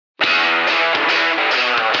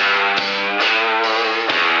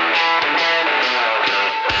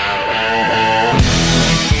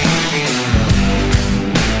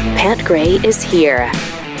Gray is here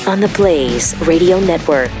on the Blaze Radio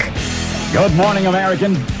Network. Good morning,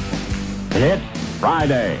 American. It's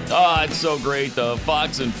Friday. Oh, it's so great. The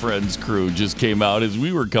Fox and Friends crew just came out as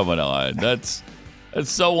we were coming on. That's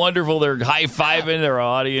so wonderful. They're high-fiving their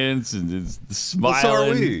audience and smiling. Well, so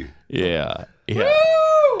are we. Yeah.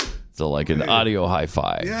 Woo! So like an audio high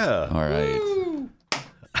five. Yeah. All right.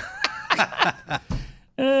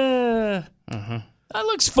 That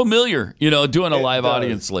looks familiar, doing a live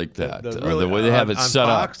audience like that. Really, the way they have it on set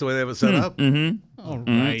Fox, up. the way they have it set up. All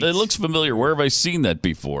right. It looks familiar. Where have I seen that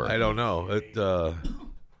before? I don't know.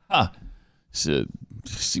 So,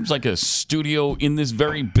 seems like a studio in this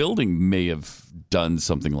very building may have done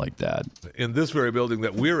something like that. In this very building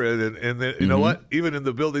that we're in, and you know what? Even in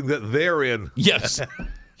the building that they're in. Yes.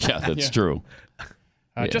 Yeah, that's true.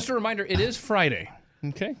 Just a reminder, it is Friday.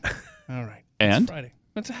 Okay? All right. And? It's Friday.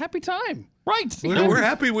 It's a happy time. Right. We're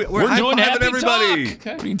happy. We're doing high-fiving happy everybody. talk.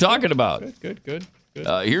 Okay. What are you talking about? Good.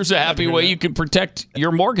 Here's a happy way you can protect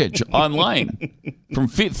your mortgage online from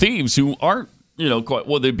thieves who aren't, quite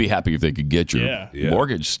well. They'd be happy if they could get your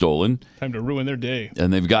mortgage stolen. Time to ruin their day.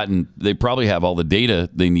 And they probably have all the data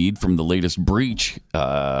they need from the latest breach.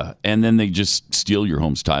 And then they just steal your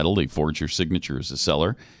home's title. They forge your signature as a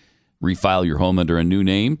seller, refile your home under a new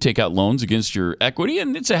name, take out loans against your equity,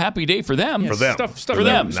 and it's a happy day for them. For them. Stuff For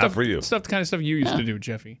them, not for you. The kind of stuff you used to do,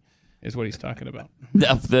 Jeffy, is what he's talking about.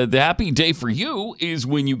 The happy day for you is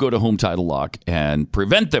when you go to Home Title Lock and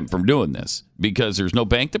prevent them from doing this, because there's no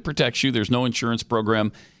bank that protects you. There's no insurance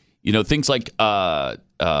program. Things like other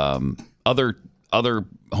home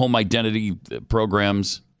identity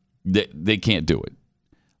programs, they can't do it.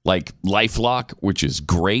 Like LifeLock, which is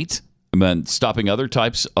great. Stopping other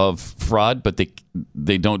types of fraud, but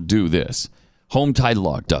they don't do this. Home Title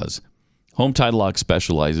Lock does. Home Title Lock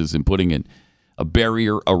specializes in putting in a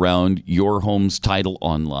barrier around your home's title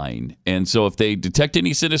online. And so if they detect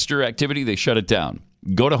any sinister activity, they shut it down.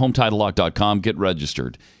 Go to HometitleLock.com, get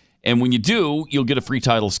registered. And when you do, you'll get a free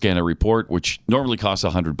title scanner report, which normally costs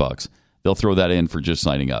 $100. They'll throw that in for just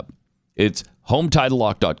signing up. It's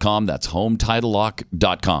HometitleLock.com. That's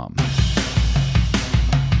HometitleLock.com.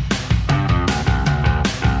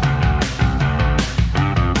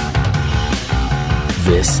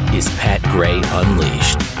 This is Pat Gray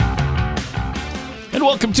Unleashed. And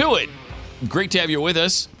welcome to it. Great to have you with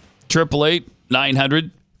us.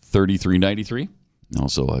 888-900-3393.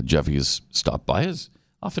 Also, Jeffy has stopped by, as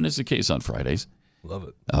often is the case on Fridays. Love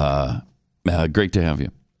it. Great to have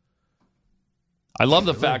you. I love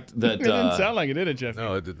the fact that... It didn't sound like it, did it, Jeffy?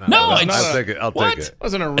 No, it did not. No, I'll take it. I'll take it. It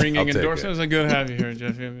wasn't a ringing I'll take endorsement. it. It was a good to have you here,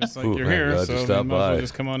 Jeffy. It's like you're here, glad so you you stopped might as well by.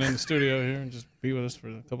 just come on in the studio here and just be with us for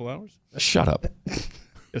a couple hours. Shut up.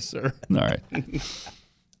 Yes, sir. All right.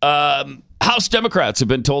 House Democrats have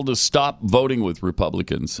been told to stop voting with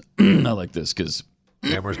Republicans. I like this because...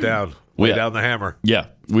 Hammer's down. Lay down the hammer. Yeah,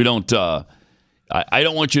 we don't... I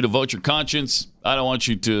don't want you to vote your conscience. I don't want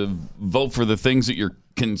you to vote for the things that your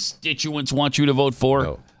constituents want you to vote for.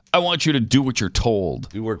 No. I want you to do what you're told.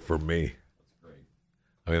 You work for me.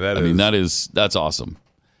 That's awesome.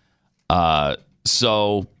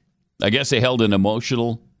 So I guess they held an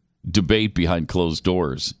emotional debate behind closed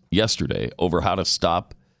doors yesterday over how to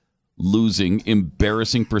stop losing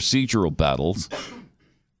embarrassing procedural battles.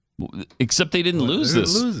 Except they didn't lose They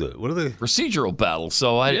this. didn't lose it. What are they? Procedural battle.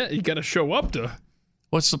 So Yeah, you got to show up to...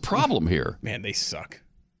 what's the problem here? Man, they suck.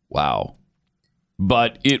 Wow.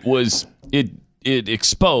 But it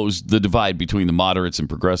exposed the divide between the moderates and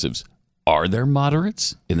progressives. Are there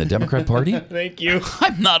moderates in the Democrat Party? Thank you.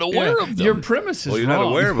 I'm not aware of them. Your premise is Well, you're wrong.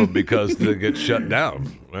 not aware of them because they get shut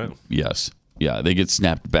down, right? Yes. Yeah, they get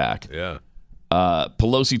snapped back. Yeah.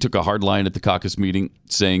 Pelosi took a hard line at the caucus meeting,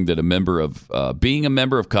 saying that being a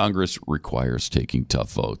member of Congress requires taking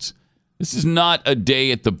tough votes. This is not a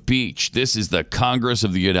day at the beach. This is the Congress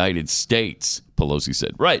of the United States, Pelosi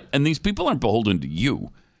said. Right, and these people aren't beholden to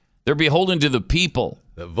you. They're beholden to the people.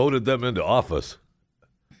 That voted them into office.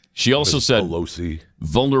 She also said Pelosi.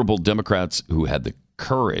 vulnerable Democrats who had the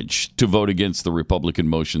courage to vote against the Republican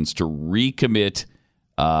motions to recommit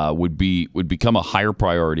would become a higher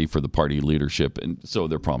priority for the party leadership, and so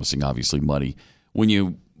they're promising obviously money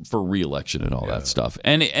for re-election and all that stuff.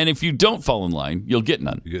 And if you don't fall in line, you'll get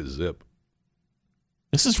none. You get zip.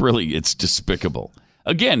 This is it's despicable.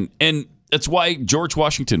 Again, and that's why George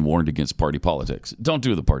Washington warned against party politics. Don't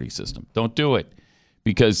do the party system. Don't do it,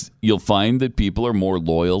 because you'll find that people are more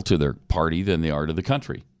loyal to their party than they are to the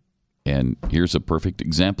country. And here's a perfect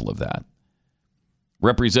example of that.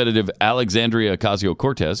 Representative Alexandria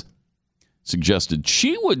Ocasio-Cortez suggested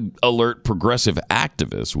she would alert progressive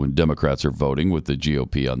activists when Democrats are voting with the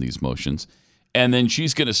GOP on these motions And then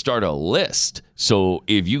she's going to start a list. So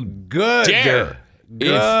if you Good. dare,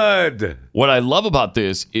 Good. what I love about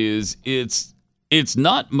this is it's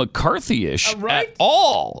not McCarthy-ish Right? at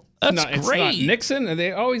all. That's It's great. not Nixon, and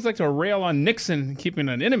they always like to rail on Nixon keeping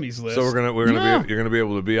an enemies list. So you're gonna be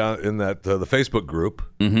able to be on in that the Facebook group,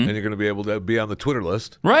 and you're gonna be able to be on the Twitter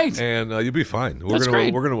list, Right. And you'll be fine. That's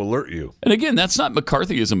great. We're gonna alert you. And again, that's not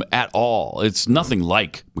McCarthyism at all. It's nothing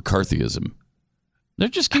like McCarthyism. They're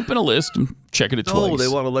just keeping a list and checking it twice. Oh, they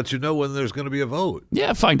want to let you know when there's going to be a vote.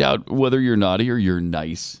 Yeah, find out whether you're naughty or you're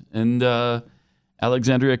nice. And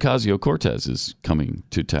Alexandria Ocasio-Cortez is coming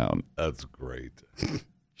to town. That's great.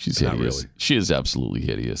 She's Not hideous. really. She is absolutely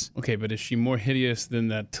hideous. Okay, but is she more hideous than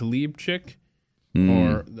that Tlaib chick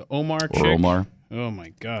or the Omar chick? Or Omar. Oh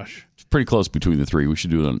my gosh. It's pretty close between the three. We should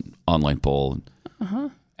do an online poll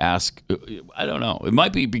and ask. I don't know. It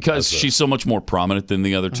might be because she's so much more prominent than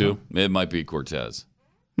the other two. It might be Cortez.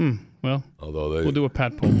 Well, Although we'll do a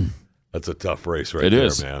Pat poll. that's a tough race right It there,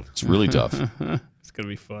 is. man. It's really tough. It's gonna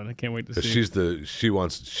be fun. I can't wait to see. She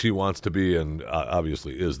wants to be and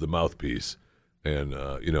obviously is the mouthpiece and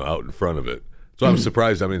out in front of it. So I'm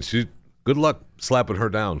surprised. I mean, good luck slapping her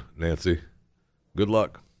down, Nancy. Good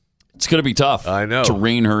luck. It's going to be tough. I know. To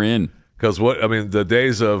rein her in. Because the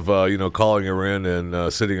days of calling her in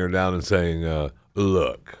and sitting her down and saying,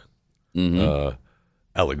 "Look,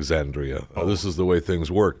 Alexandria, this is the way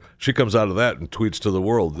things work." She comes out of that and tweets to the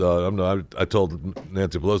world. I told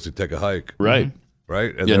Nancy Pelosi to take a hike, Right.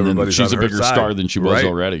 right? Yeah, and then everybody's she's a on her bigger side. star than she was Right.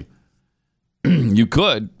 already. You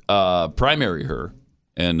could primary her,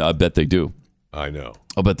 and I bet they do. I know.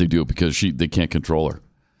 I'll bet they do because they can't control her,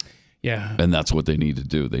 Yeah. and that's what they need to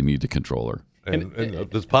do. They need to control her. And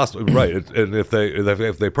it's possible, right? And if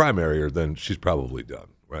they primary her, then she's probably done,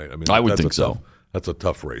 right? I mean, I would that's think so. That's a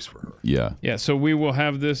tough race for her. Yeah. Yeah, so we will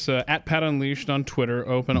have this at Pat Unleashed on Twitter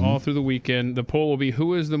open all through the weekend. The poll will be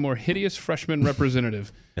who is the more hideous freshman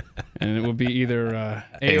representative, and it will be either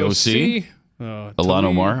AOC, Ilhan Tlaib,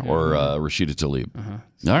 Omar, or Rashida Tlaib.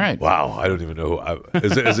 All right. Wow, I don't even know.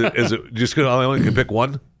 Is it just going to only can pick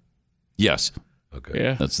one? Yes. Okay.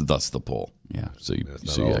 Yeah. That's the poll. Yeah. So you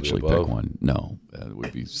not all of the actually above. pick one. No, that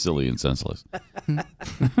would be silly and senseless.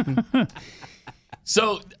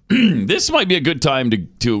 So this might be a good time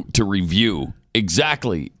to review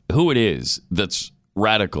exactly who it is that's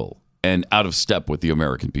radical and out of step with the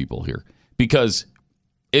American people here. Because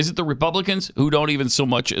is it the Republicans who don't even so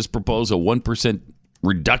much as propose a 1%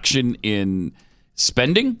 reduction in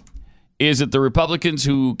spending? Is it the Republicans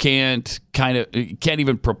who can't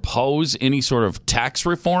even propose any sort of tax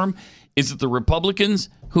reform? Is it the Republicans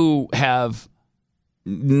who have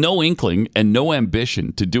no inkling and no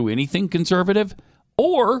ambition to do anything conservative?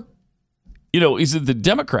 Or, is it the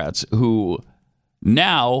Democrats who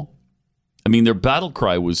now, their battle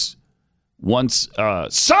cry was once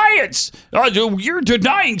science. You're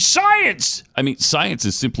denying science. Science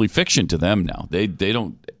is simply fiction to them now. They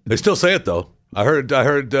don't. They still say it though. I heard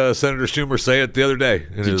Senator Schumer say it the other day.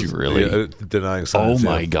 Did you really? Denying science. Oh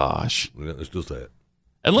my gosh. Yeah, they still say it.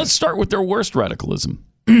 And let's start with their worst radicalism,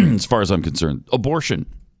 as far as I'm concerned. Abortion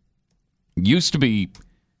used to be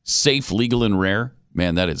safe, legal, and rare.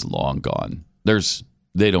 Man, that is long gone.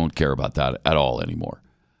 They don't care about that at all anymore.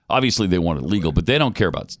 Obviously, they want it legal, but they don't care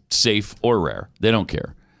about safe or rare. They don't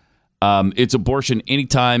care. It's abortion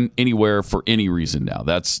anytime, anywhere, for any reason now.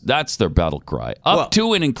 That's their battle cry, up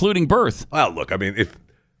to and including birth. Well, look,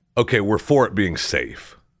 we're for it being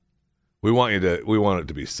safe. We want it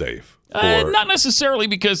to be safe. Not necessarily,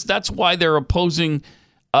 because that's why they're opposing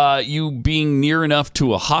you being near enough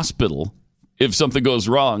to a hospital if something goes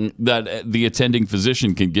wrong that the attending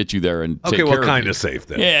physician can get you there and take care of you. Okay, what kind of safe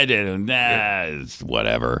then? Yeah, it's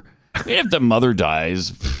whatever. If the mother dies,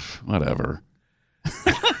 whatever.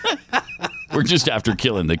 We're just after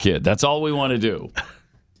killing the kid. That's all we want to do.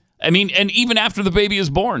 And even after the baby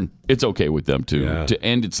is born, it's okay with them to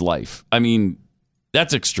end its life.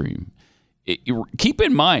 That's extreme. Keep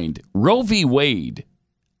in mind, Roe v. Wade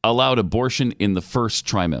allowed abortion in the first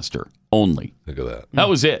trimester only. Look at that. That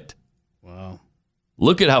was it. Wow.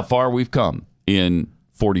 Look at how far we've come in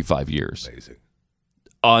 45 years. Amazing.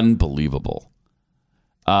 Unbelievable.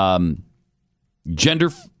 Gender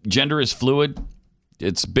is fluid.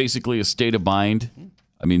 It's basically a state of mind.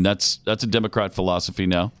 That's a Democrat philosophy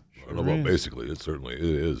now. I don't know about basically. It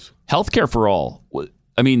is. Healthcare for all.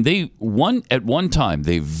 At one time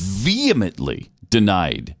they vehemently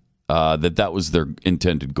denied that was their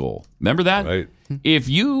intended goal. Remember that? Right. If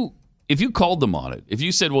you called them on it, if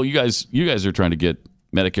you said, "Well, you guys are trying to get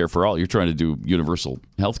Medicare for all. You're trying to do universal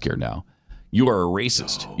health care now. You are a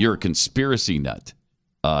racist. You're a conspiracy nut.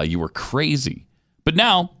 You were crazy." But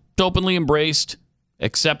now openly embraced,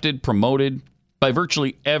 accepted, promoted by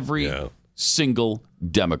virtually every single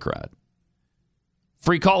Democrat.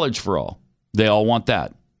 Free college for all. They all want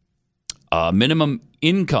that. Minimum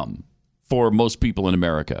income for most people in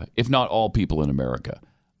America, if not all people in America.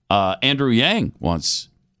 Andrew Yang wants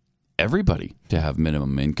everybody to have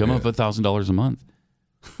minimum income of $1,000 a month.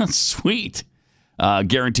 Sweet.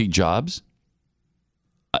 Guaranteed jobs.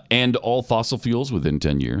 And all fossil fuels within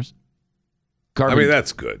 10 years. I mean,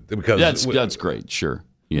 that's good. Because that's great, sure.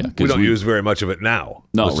 Yeah, we don't use very much of it now.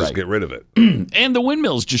 No, Let's just get rid of it. And the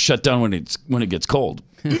windmills just shut down when it gets cold.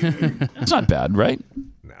 It's not bad, right?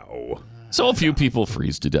 No. So a few people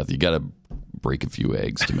freeze to death. You got to break a few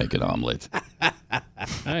eggs to make an omelet.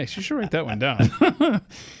 Nice. You should write that one down.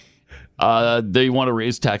 They want to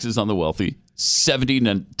raise taxes on the wealthy. 70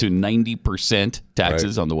 to 90%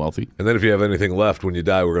 taxes on the wealthy. And then if you have anything left when you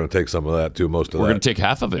die, we're going to take some of that too. Most of We're that. going to take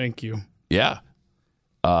half of it. Thank you. Yeah.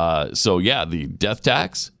 The death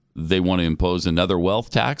tax, they want to impose another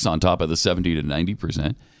wealth tax on top of the 70 to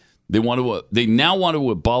 90%. They now want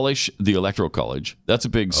to abolish the Electoral College. That's a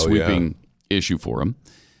big sweeping issue for them.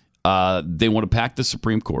 They want to pack the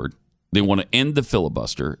Supreme Court. They want to end the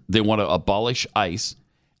filibuster. They want to abolish ICE.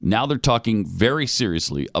 Now they're talking very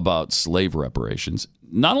seriously about slave reparations.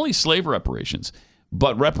 Not only slave reparations,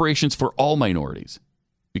 but reparations for all minorities,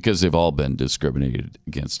 because they've all been discriminated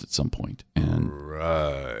against at some point, and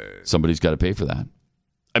somebody's got to pay for that.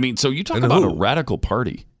 I mean, so you talk about a radical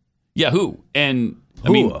party. Yeah, who? And I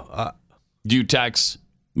mean, do you tax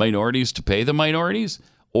minorities to pay the minorities,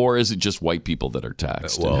 or is it just white people that are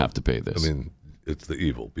taxed and have to pay this? I mean, it's the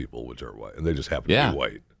evil people, which are white, and they just happen to be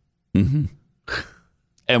white. Mm-hmm.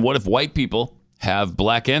 And what if white people have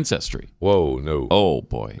black ancestry? Whoa, no. Oh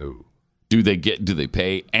boy. No. Do they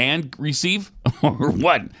pay and receive? Or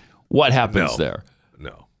what happens there?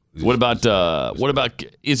 No. What about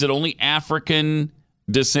is it only African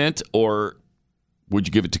descent, or would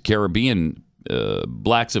you give it to Caribbean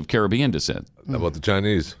blacks of Caribbean descent? How about the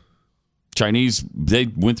Chinese? Chinese, they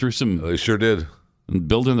went through some. They sure did.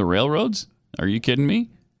 Building the railroads? Are you kidding me?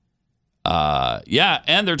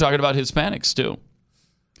 And they're talking about Hispanics too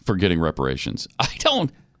for getting reparations.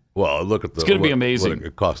 Well, look at it's going to be amazing. What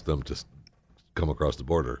it cost them to come across the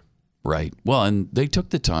border. Right. Well, and they took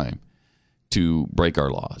the time to break our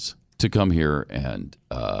laws, to come here and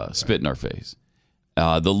spit in our face.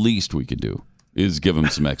 The least we can do is give them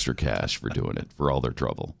some extra cash for doing it, for all their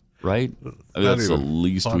trouble. Right? That's the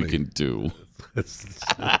least we can do. It's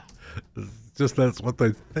just that's what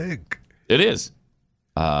they think. It is.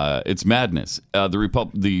 It's madness.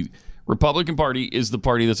 The Republican Party is the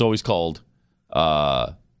party that's always called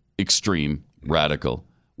extreme, radical,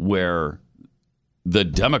 where the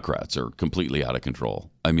Democrats are completely out of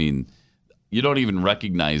control. I mean, you don't even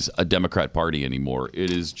recognize a Democrat Party anymore.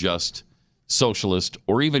 It is just socialist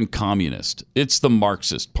or even communist. It's the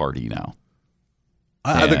Marxist Party now.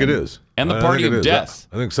 I think it is. And the party of death.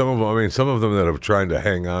 I think some of them that are trying to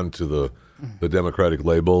hang on to the Democratic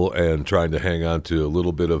label and trying to hang on to a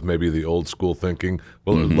little bit of maybe the old school thinking,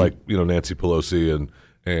 like Nancy Pelosi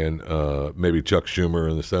and maybe Chuck Schumer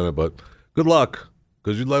in the Senate. But good luck,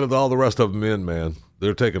 because you let all the rest of them in, man.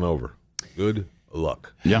 They're taking over. Good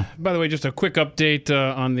luck. Yeah. By the way, just a quick update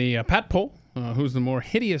on the Pat poll. Who's the more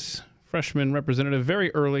hideous freshman representative?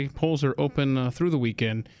 Very early. Polls are open through the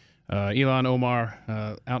weekend. Ilhan Omar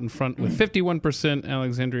out in front with 51%,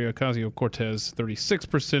 Alexandria Ocasio-Cortez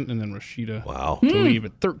 36%, and then Rashida Tlaib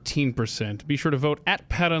at 13%. Be sure to vote at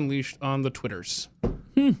Pat Unleashed on the Twitters.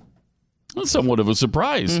 That's somewhat of a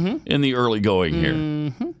surprise in the early going here.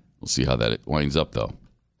 We'll see how that winds up, though.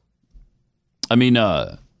 I mean,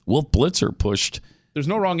 Wolf Blitzer pushed. There's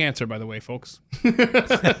no wrong answer, by the way, folks.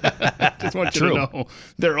 Just want you to know.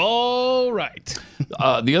 They're all right.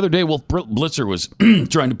 The other day, Wolf Blitzer was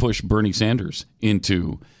trying to push Bernie Sanders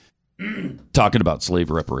into talking about slave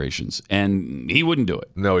reparations, and he wouldn't do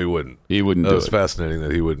it. No, he wouldn't. He wouldn't do it. It was fascinating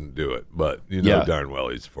that he wouldn't do it, but darn well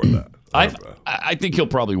he's for that. I think he'll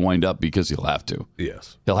probably wind up because he'll have to.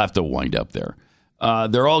 Yes. He'll have to wind up there.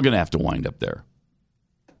 They're all going to have to wind up there.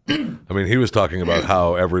 I mean, he was talking about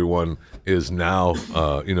how everyone is now,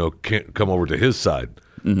 can't come over to his side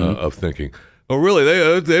of thinking. Oh,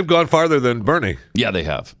 really? They've gone farther than Bernie. Yeah, they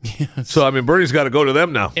have. So, I mean, Bernie's got to go to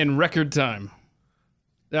them now. In record time.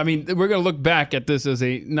 I mean, we're going to look back at this as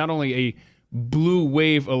not only a blue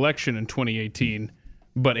wave election in 2018,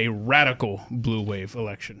 but a radical blue wave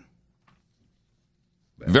election.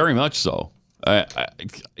 Very much so.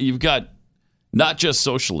 You've got not just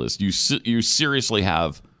socialists. You seriously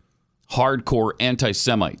have hardcore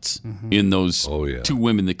anti-Semites in those two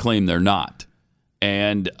women that claim they're not.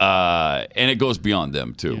 And it goes beyond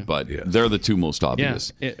them too, but they're the two most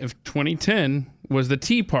obvious. Yeah. If 2010 was the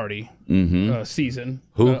Tea Party season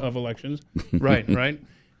of elections, right,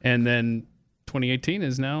 and then 2018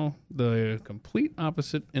 is now the complete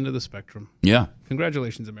opposite end of the spectrum. Yeah.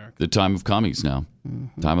 Congratulations, America. The time of commies now.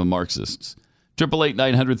 Time of Marxists.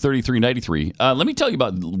 888-900-3393. Let me tell you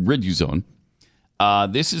about Riduzone.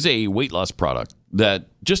 This is a weight loss product that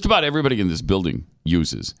just about everybody in this building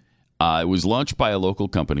uses. It was launched by a local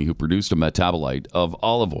company who produced a metabolite of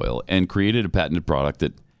olive oil and created a patented product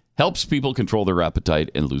that helps people control their appetite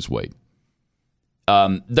and lose weight.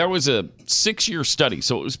 There was a 6-year study,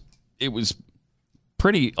 so it was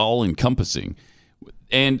pretty all-encompassing.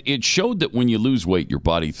 And it showed that when you lose weight, your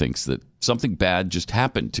body thinks that something bad just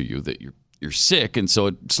happened to you, that you're sick, and so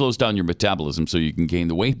it slows down your metabolism so you can gain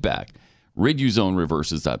the weight back. Riduzone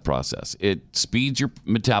reverses that process. It speeds your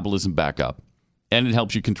metabolism back up, and it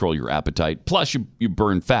helps you control your appetite. Plus, you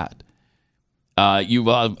burn fat. You've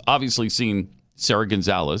obviously seen Sarah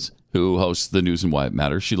Gonzalez, who hosts the News and Why It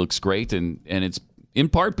Matters. She looks great, and it's in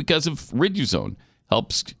part because of Riduzone.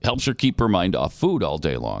 Helps her keep her mind off food all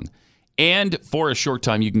day long. And for a short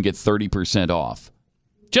time, you can get 30% off.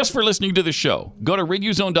 Just for listening to the show, go to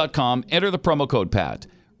riduzone.com, enter the promo code PAT.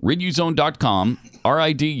 Riduzone.com,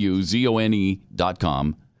 RIDUZONE.com,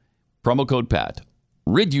 promo code PAT.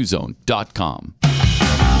 Riduzone.com.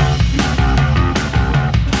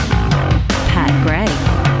 Pat Gray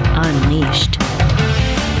Unleashed.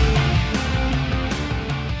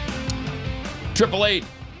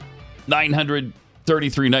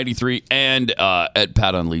 888-900-3393 and at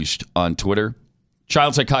Pat Unleashed on Twitter.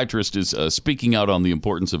 Child psychiatrist is speaking out on the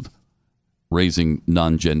importance of raising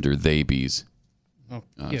non-gender they-bees.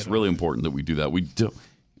 It's really important that we do that.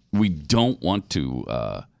 We don't want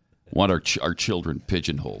to want our children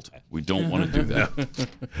pigeonholed. We don't want to do that. We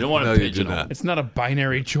don't want to pigeonhole. It's not a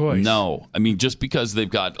binary choice. No, I mean just because they've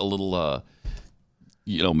got a little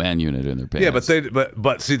man unit in their pants. Yeah, but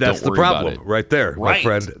see, that's the problem right there, my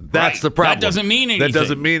friend. That's the problem. That doesn't mean anything. That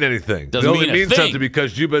doesn't mean anything. It only means something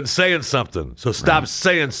because you've been saying something. So stop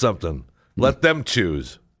saying something. Let them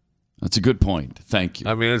choose. That's a good point. Thank you.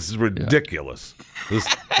 I mean, it's ridiculous. Yeah.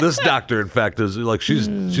 This doctor, in fact, is like she's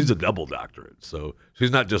a double doctorate, so she's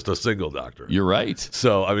not just a single doctor. You're right.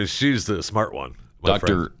 So I mean, she's the smart one.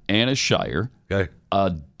 Dr. Anna Shire,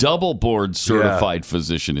 a double board certified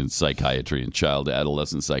physician in psychiatry and child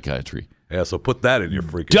adolescent psychiatry. Yeah, so put that in your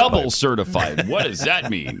freaking double pipe. Certified. What does that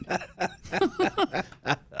mean?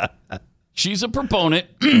 She's a proponent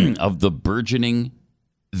of the burgeoning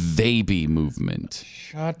they-bee movement.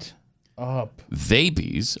 Shut up.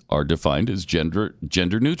 They-bees are defined as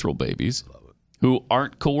gender-neutral babies who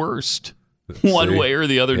aren't coerced one way or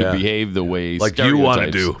the other to behave the way like you want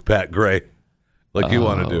to do, Pat Gray. Like you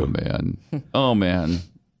want to do. Oh, man.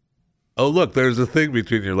 Oh, look, there's a thing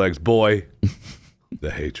between your legs, boy.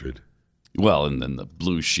 The hatred. Well, and then the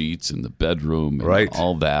blue sheets in the bedroom and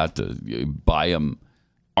all that. You buy them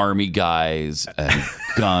army guys and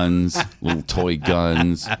guns, little toy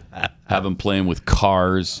guns. Have them playing with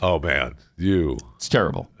cars. Oh, man. It's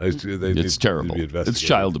terrible. It's terrible. It's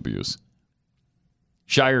child abuse.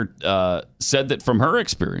 Shire said that from her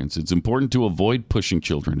experience, it's important to avoid pushing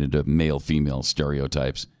children into male-female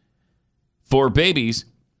stereotypes. For babies,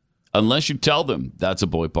 unless you tell them that's a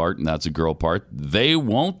boy part and that's a girl part, they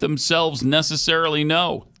won't themselves necessarily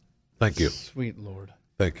know. Thank you. Sweet Lord.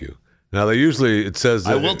 Thank you. Now, it says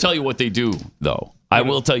that... I will tell you what they do, though. I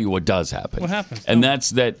will tell you what does happen. What happens? And that's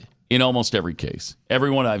that in almost every case,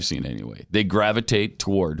 everyone I've seen anyway, they gravitate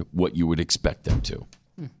toward what you would expect them to.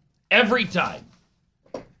 Every time.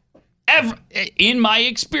 In my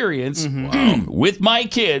experience, with my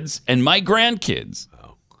kids and my grandkids,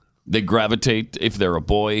 they gravitate, if they're a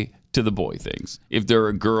boy, to the boy things. If they're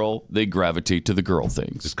a girl, they gravitate to the girl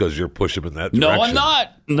things. Just because you're pushing them in that direction.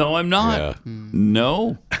 No, I'm not. Yeah.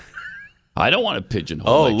 No. I don't want to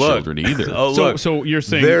pigeonhole my children either. So you're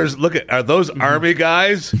saying are those army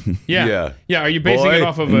guys? Yeah. Are you basing it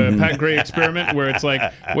off of a Pat Gray experiment where it's like,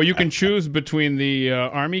 well, you can choose between the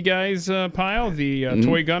army guys pile, the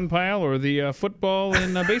toy gun pile, or the football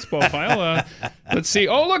and baseball pile? Let's see.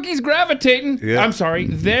 Oh, look, he's gravitating. Yeah. I'm sorry,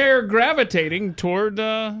 they're gravitating toward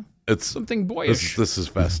something boyish. This is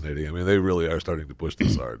fascinating. I mean, they really are starting to push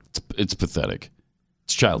this hard. It's pathetic.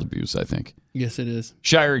 It's child abuse, I think. Yes, it is.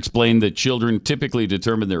 Shire explained that children typically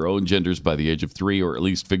determine their own genders by the age of 3, or at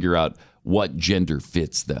least figure out what gender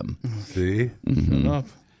fits them. See? Shut up.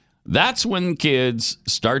 That's when kids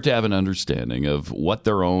start to have an understanding of what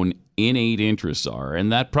their own innate interests are,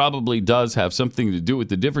 and that probably does have something to do with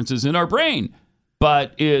the differences in our brain.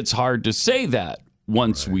 But it's hard to say that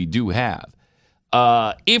once we do have.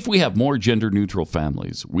 If we have more gender-neutral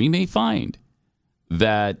families, we may find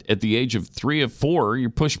that at the age of 3 or 4, you're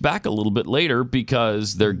pushed back a little bit later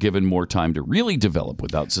because they're given more time to really develop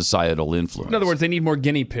without societal influence. In other words, they need more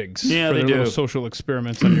guinea pigs Yeah, for they their do. little social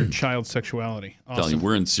experiments on your child's sexuality. I'm telling you, Awesome.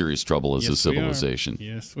 we're in serious trouble as a Yes, we are. civilization.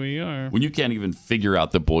 Yes, we are. When you can't even figure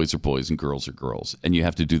out that boys are boys and girls are girls, and you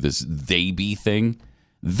have to do this they be thing.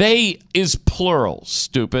 They is plural,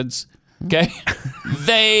 stupids. Okay?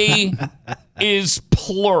 They is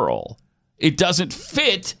plural. It doesn't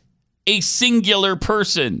fit a singular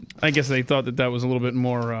person. I guess they thought that was a little bit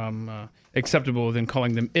more acceptable than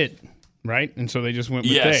calling them it, right? And so they just went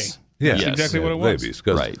with Yes. they. Yeah, That's exactly what it was. Babies,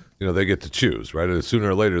 because Right. they get to choose, right? And sooner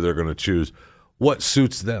or later, they're going to choose what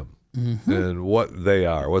suits them and what they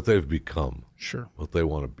are, what they've become, Sure. what they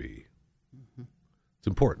want to be. It's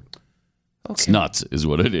important. It's nuts, is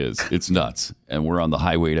what it is. It's nuts. And we're on the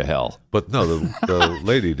highway to hell. But no, the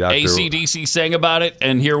lady doctor. AC/DC sang about it,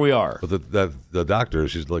 and here we are. But the doctor,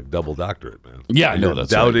 she's like double doctorate, man. Yeah, I know, You're that's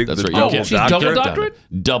doubting right. That's the right. You Oh, can't- she's double doctorate?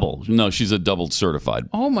 Double. No, she's a double certified.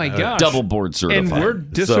 Oh my gosh. Double board certified. And we're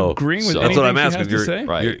disagreeing with so- anything That's what I'm she asking. has to You're, say?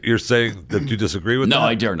 Right. you're saying that you disagree with No, that?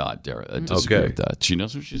 I dare not. I disagree Okay. with that. She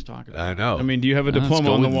knows what she's talking about. I know. I mean, do you have a Let's diploma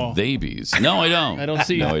go on the with wall? Theybies. No, I don't. I don't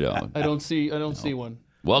see. No, I don't. I don't see one.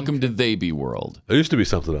 Welcome to Theyby world. there used to be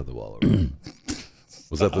something on the wall. Already.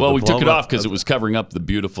 Was that the Well, we took it diploma? off because it was covering up the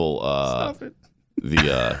beautiful Stop it.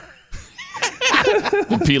 the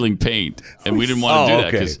peeling paint, and we didn't want to Oh, do that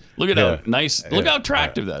okay. because look at Yeah. how nice, look how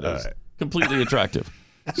attractive that is. right. Completely attractive.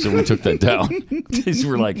 So we took that down.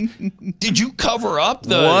 We're like, did you cover up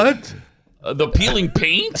the What? the peeling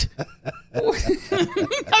paint?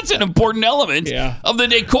 That's an important element Yeah. of the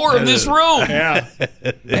decor of this room. Yeah.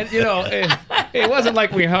 And, it wasn't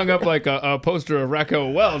like we hung up like a poster of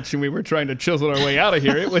Raquel Welch and we were trying to chisel our way out of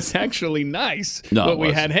here. It was actually nice No, what it we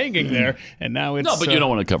wasn't. had hanging there. And now it's. No, but you don't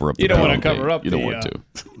want to cover up. The you don't peeling wanna cover paint. up You don't the, want to.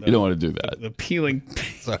 You don't want to do that. the peeling.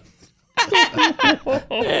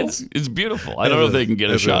 It's beautiful. I don't know if they can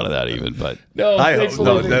get a shot of that even, but No, I thanks hope for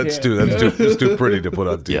no. letting That's me too. That's too pretty to put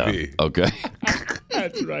on yeah, TV. okay.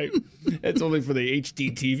 That's right. It's only for the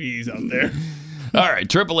HD TVs out there. All right,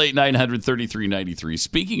 888-900-3393.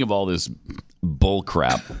 Speaking of all this bull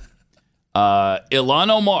crap, Ilhan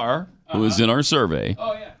Omar, who is in our survey,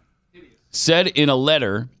 said in a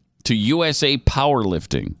letter to USA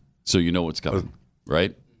Powerlifting, so you know what's coming,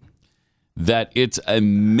 right? That it's a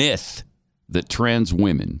myth that trans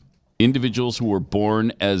women, individuals who were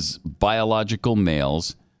born as biological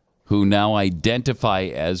males who now identify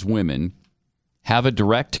as women, have a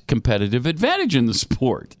direct competitive advantage in the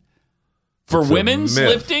sport. For It's a women's myth.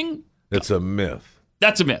 lifting, It's a myth.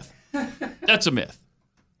 that's a myth. That's a myth.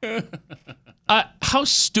 How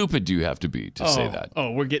stupid do you have to be to say that?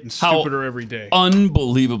 Oh, we're getting How stupider every day.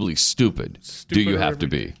 Unbelievably stupid do you Stupider have to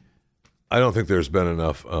every be? I don't think there's been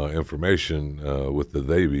enough information with the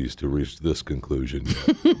Theybies to reach this conclusion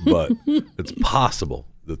yet. But it's possible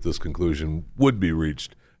that this conclusion would be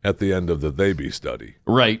reached at the end of the Theyby study.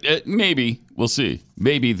 Right. Maybe. We'll see.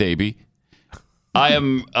 Maybe they be. I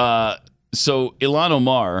am. So Ilhan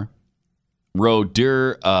Omar wrote,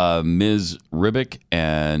 Dear Ms. Ribic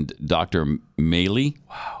and Dr. Maley.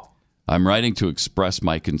 Wow. I'm writing to express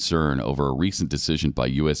my concern over a recent decision by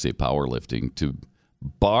USA Powerlifting to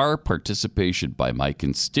bar participation by my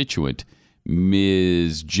constituent,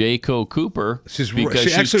 Ms. Jaco Cooper, She because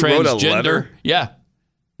she's actually wrote a transgender. letter? Yeah.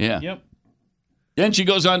 Yeah. Yep. Then she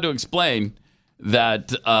goes on to explain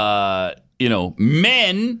that,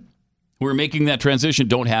 men who are making that transition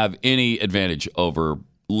don't have any advantage over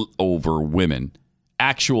women,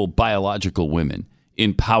 actual biological women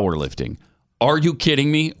in powerlifting. Are you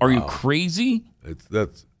kidding me? Are you crazy?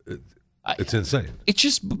 It's insane. It's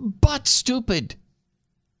just butt stupid.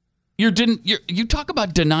 You talk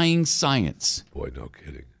about denying science. Boy, no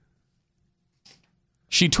kidding.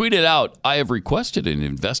 She tweeted out, I have requested an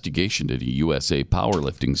investigation into USA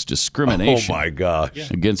Powerlifting's discrimination Oh my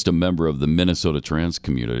gosh. against a member of the Minnesota trans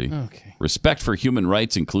community. Okay. Respect for human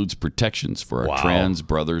rights includes protections for our Wow. trans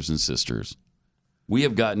brothers and sisters. We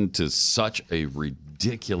have gotten to such a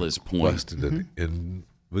ridiculous point. Requested an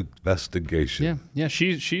investigation. Yeah. Yeah.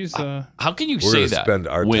 She's. How can you We're say going to that spend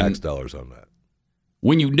our when, tax dollars on that.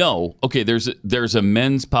 when you know, okay, there's a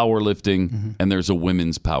men's powerlifting and there's a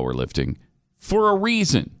women's powerlifting for a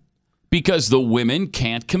reason. Because the women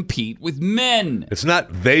can't compete with men. It's not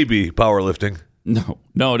Theyby powerlifting.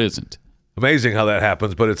 No, it isn't. Amazing how that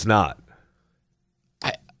happens, but it's not.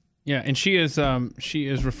 Yeah, and she is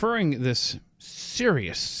referring this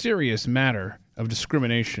serious matter of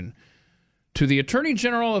discrimination to the Attorney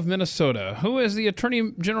General of Minnesota. Who is the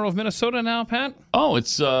Attorney General of Minnesota now, Pat? Oh,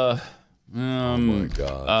 it's Oh my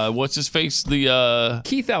God. What's his face? The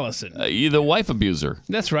Keith Ellison. the wife abuser.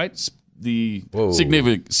 That's right. The Whoa.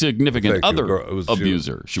 significant Thank you, other girl. It was-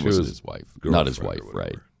 abuser. She wasn't was his wife, not his wife,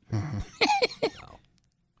 girlfriend or right?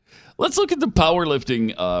 Let's look at the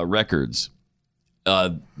powerlifting records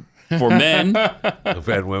for men,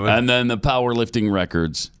 And women. and then the powerlifting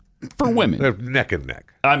records for women. They're neck and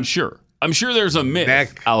neck. I'm sure there's a myth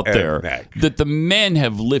Neck out and there neck. that the men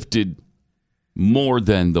have lifted more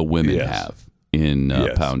than the women Yes. have in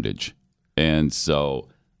Yes. poundage, and so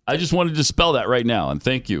I just wanted to dispel that right now. And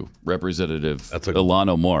thank you, Representative Ilhan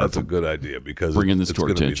Omar. That's a good idea because bringing this it's to our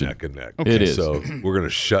gonna be attention. neck and neck. It is. So we're going to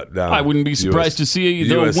shut down. I wouldn't be surprised to see the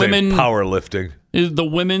USA women powerlifting. The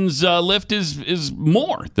women's lift is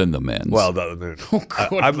more than the men's. Well, Lord,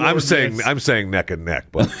 I'm saying neck and neck,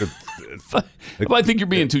 but But I think you're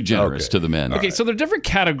being too generous Okay. to the men. Okay, so there are different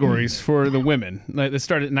categories for the women. They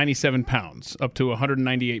start at 97 pounds up to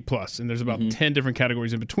 198 plus, and there's about 10 different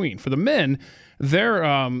categories in between. For the men, their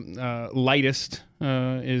lightest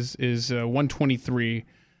is 123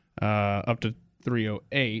 up to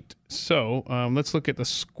 308. So let's look at the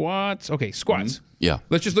squats. Okay, squats. Yeah.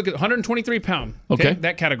 Let's just look at 123 pound. Okay.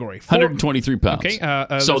 That category. 123 pounds. Okay,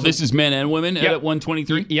 so there's this is men and women Yep. at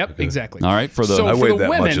 123? Yep, exactly. All right. For the So I for weighed the that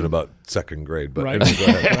much women- in about second grade. But Right. anyway, go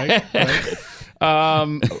ahead.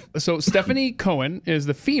 right. So Stephanie Cohen is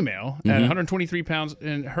the female at 123 pounds,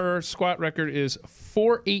 and her squat record is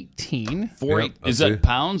 418. Yep, is I see. that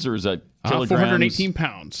pounds or is that kilograms? 418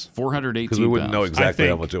 pounds. 418 Because we wouldn't know pounds. exactly I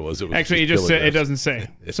how think. much it was. Actually, it just just said, it kilograms. doesn't say.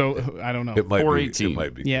 So I don't know. It might be. 418. It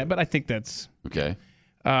might be. Yeah, but I think that's Okay.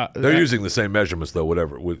 They're using the same measurements though.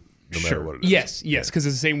 Whatever, no matter what it is. Yes, because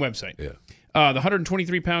it's the same website. Yeah. The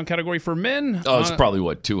 123 pound category for men. Oh, it's probably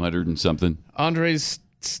what, 200 and something? Andres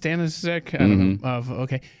Stanisic. I don't know.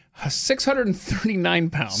 Okay. 639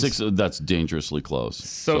 pounds. That's dangerously close.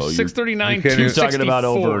 So you're 639, you can't You're even- talking about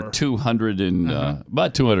over 264. 200 and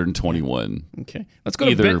about 221 Okay. Let's go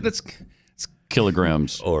to Either- let's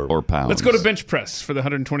kilograms or pounds. let's go to bench press for the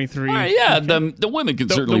 123. All right, yeah, the women can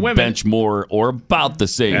certainly women- bench more or about the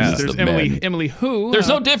same as There's the Emily men. Emily Hu. There's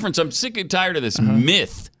no difference. I'm sick and tired of this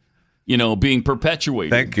myth, being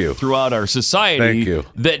perpetuated Thank you. throughout our society Thank you.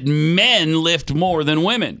 that men lift more than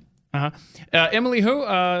women. Emily Hu,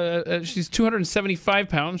 she's 275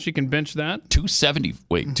 pounds. She can bench that. 270.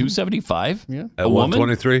 Wait, 275? Yeah. At A woman?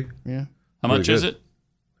 123, Yeah. How much Pretty is good. it?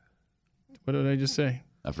 What did I just say?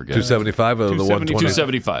 I forget. 275 out of the 120.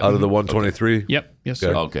 275. Out of the 123. Yep. Yes,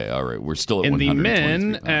 sir. Okay, all right. We're still at In the 123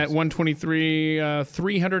 men pounds. at 123,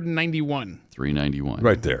 391. 391.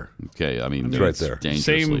 Right there. Okay, I mean, right that's there.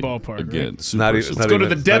 dangerously, Same ballpark, Again, right? super Not even- super- not Let's go to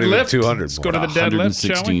even- the not even deadlift. 200 Let's go to more. the deadlift, shall we?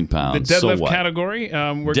 116 pounds. The So deadlift what? category.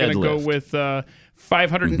 We're going to go Deadlift. with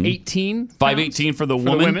 518. 518 for the for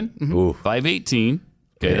the women. women. Mhm. Ooh, 518.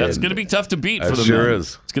 Okay, that's going to be tough to beat for That the sure men.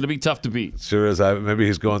 is. It's going to be tough to beat. sure is. Maybe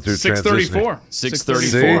he's going through 634. transitioning.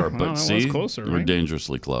 634, See? but Oh, see, that's closer, we're right?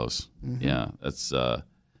 dangerously close. Yeah, that's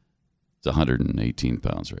it's 118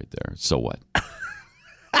 pounds right there. So what?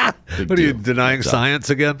 Big What are you deal. denying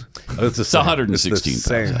science again? Oh, it's the It's same. 116 It's the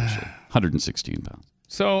pounds, same. actually. 116 pounds.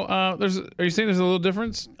 So are you saying there's a little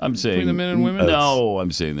difference I'm saying between the men and women? No,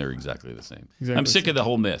 I'm saying they're exactly the same. Exactly I'm the sick of the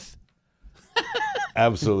whole myth.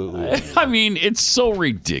 Absolutely. I mean, it's so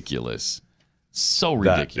ridiculous. So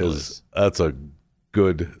ridiculous. That's a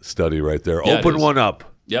good study right there. Yeah, it Open is. one up,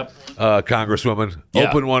 Yep. Congresswoman. Yeah.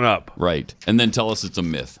 Open one up. Right. And then tell us it's a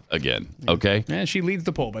myth again. Okay? And she leads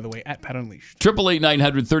the poll, by the way, at Pat Unleashed.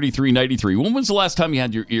 888-900-3393. When was the last time you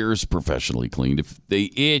had your ears professionally cleaned? If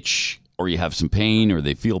they itch or you have some pain or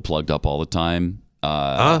they feel plugged up all the time,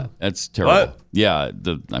 that's terrible. What? Yeah.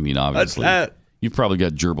 Obviously. that? You've probably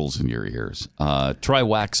got gerbils in your ears. Try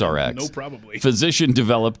Wax RX. No, probably.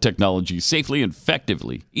 Physician-developed technology safely and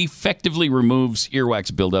effectively removes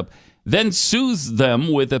earwax buildup, then soothes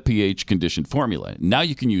them with a pH-conditioned formula. Now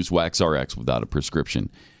you can use Wax RX without a prescription.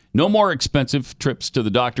 No more expensive trips to the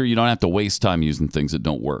doctor. You don't have to waste time using things that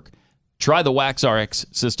don't work. Try the Wax RX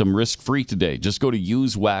system risk-free today. Just go to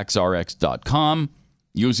usewaxrx.com.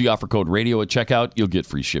 Use the offer code radio at checkout. You'll get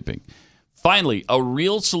free shipping. Finally, a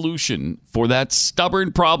real solution for that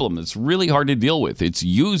stubborn problem that's really hard to deal with. It's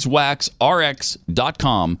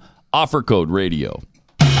usewaxrx.com, offer code radio.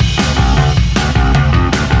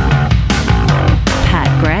 Pat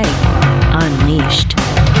Gray Unleashed.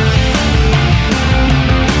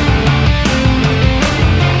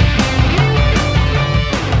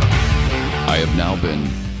 I have now been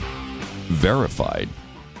verified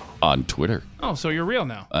on Twitter. Oh, so you're real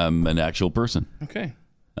now. I'm an actual person. Okay.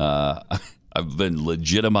 I've been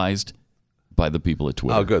legitimized by the people at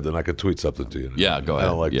Twitter. Oh, good. Then I could tweet something to you. Yeah, go I ahead.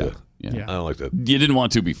 don't like yeah. to. Yeah. I don't like that. You didn't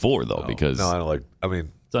want to before, though, because No, I don't like. I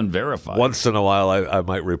mean, it's unverified. once in a while, I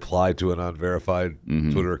might reply to an unverified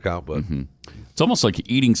Twitter account, but It's almost like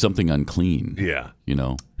eating something unclean. yeah. You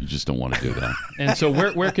know, you just don't want to do that. And so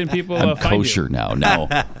where can people I'm find kosher you? now.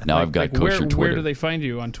 Now I've got kosher Twitter. Where do they find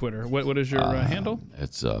you on Twitter? What is your handle?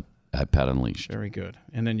 It's at Pat Unleashed. Very good.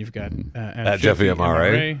 And then you've got At Jeffy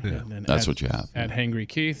MRA. and then That's what you have. At Hangry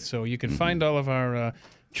Keith. So you can find all of our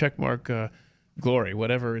checkmark glory,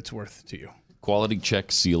 whatever it's worth to you. Quality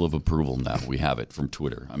check seal of approval now. We have it from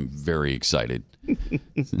Twitter. I'm very excited.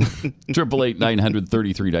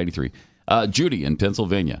 888-900-3393. Judy in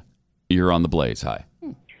Pennsylvania. You're on the Blaze. Hi.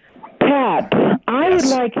 Pat, I Yes.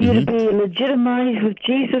 would like you to be legitimized with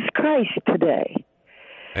Jesus Christ today.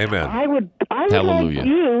 Amen. I would Hallelujah. like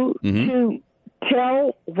you to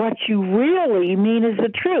tell what you really mean is the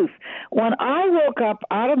truth. When I woke up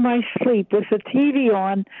out of my sleep with the TV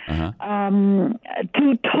on,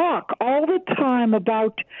 to talk all the time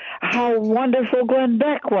about how wonderful Glenn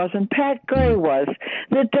Beck was and Pat Gray was,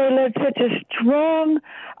 that they led such a strong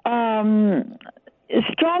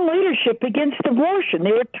leadership against abortion.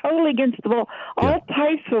 They were totally against all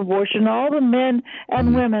types of abortion. All the men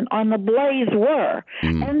and women on the Blaze were.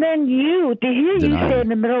 And then to hear you say in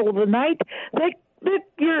the middle of the night that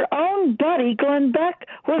your own buddy Glenn Beck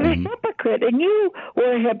was a hypocrite, and you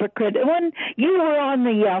were a hypocrite. And when you were on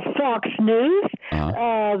the Fox News,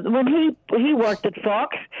 when he worked at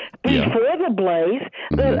Fox before the Blaze,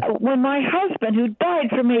 when my husband, who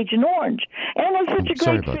died from Agent Orange, and was such a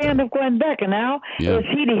great fan of Glenn Beck, and now is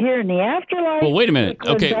he to hear in the afterlife? Well, wait a minute.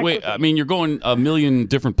 Glenn Okay, Beck wait. was- I mean, you're going a million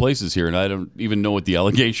different places here, and I don't even know what the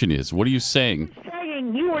allegation is. What are you saying?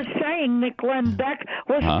 You were saying that Glenn Beck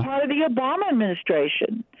was part of the Obama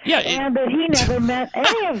administration. Yeah, and that he never meant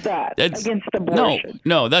any of that against abortion.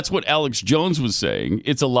 No, that's what Alex Jones was saying.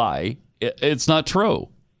 It's a lie. It's not true.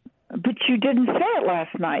 But you didn't say it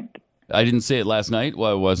last night. I didn't say it last night.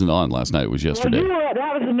 Well, I wasn't on last night. It was yesterday. Well,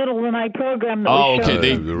 that was the middle of the night program. That Oh, was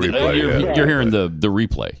okay. shown. The replay, You're hearing the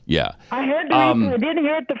replay. Yeah. I heard the replay. I didn't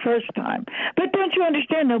hear it the first time. But don't you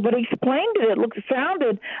understand? Nobody explained it. It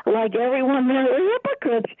sounded like everyone there were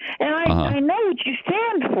hypocrites. And I know what you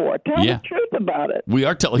stand for. Tell the truth about it. We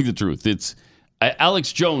are telling the truth. It's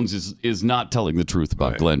Alex Jones is not telling the truth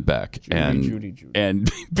about Glenn Beck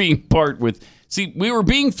and being part with. See, we were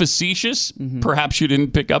being facetious. Perhaps you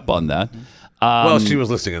didn't pick up on that. Well, she was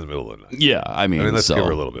listening in the middle of the night. Yeah, I mean, let's give her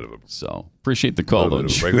a little bit of a So appreciate the call, though.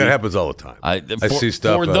 break. That happens all the time. I see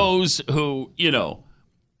stuff for those who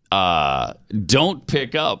don't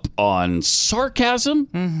pick up on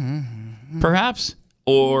sarcasm, perhaps,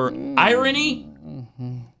 or irony.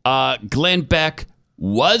 Glenn Beck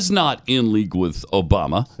was not in league with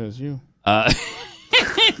Obama. Says you. I'm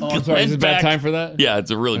sorry, is it a bad time for that? Yeah,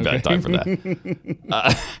 it's a really bad time for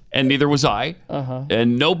that. And neither was I.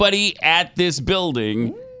 And nobody at this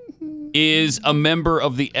building is a member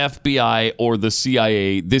of the FBI or the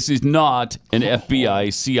CIA. This is not an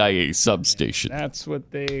FBI CIA substation. That's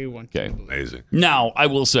what they want to believe. Amazing. Now, I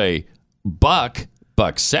will say, Buck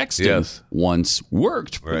Sexton once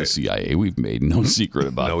worked for the CIA. We've made no secret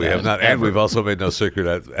about that. No, we have not. And we've also made no secret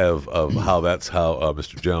of how that's how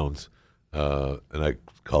Mr. Jones, and I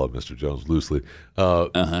call him Mr. Jones loosely,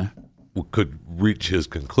 could reach his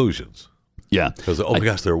conclusions. Yeah. Because, oh my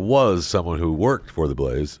gosh, there was someone who worked for the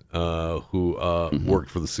Blaze who worked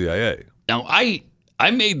for the CIA. Now, I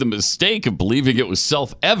made the mistake of believing it was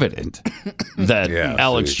self-evident that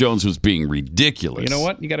Alex Jones was being ridiculous. You know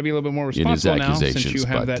what? You got to be a little bit more in his responsible now accusations, since you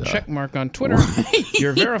have but, that check mark on Twitter.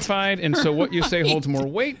 You're verified, and so what you say holds more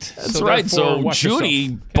weight. That's right. So Judy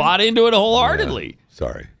bought into it wholeheartedly. Yeah.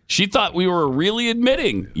 Sorry. She thought we were really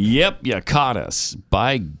admitting, yep, you caught us.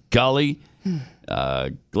 By golly.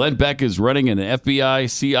 Glenn Beck is running an FBI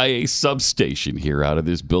CIA substation here out of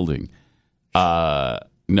this building. No.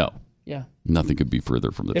 Yeah. Nothing could be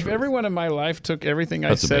further from the truth. If everyone in my life took everything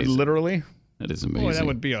I said literally, that is amazing. Boy, that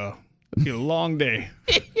would be a long day.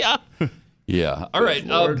 Yeah. Yeah. All right.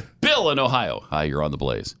 Bill in Ohio. Hi, you're on the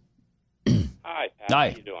Blaze. Hi, Pat. Hi.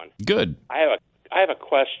 How you doing? Good. I have a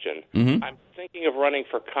question. I'm thinking of running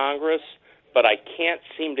for Congress, but I can't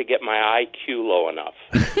seem to get my IQ low enough.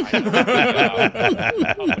 I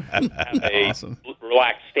have a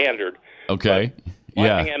relaxed standard. Okay.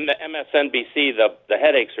 Watching MSNBC, the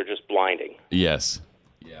headaches are just blinding. Yes.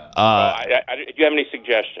 Yeah. Do you have any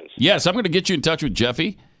suggestions? Yes, I'm going to get you in touch with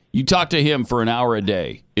Jeffy. You talk to him for an hour a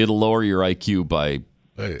day. It'll lower your IQ by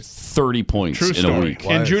 30 points True in story. a week.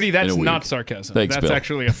 And Judy, that's not sarcasm. Thanks, that's Bill.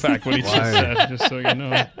 actually a fact, what he just said, just so you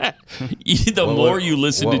know. The more you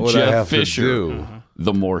listen to Jeff Fisher,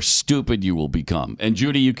 the more stupid you will become. And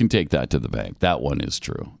Judy, you can take that to the bank. That one is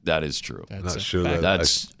true. That is true. Not sure that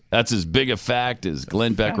That's as big a fact as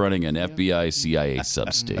Glenn Beck running an FBI CIA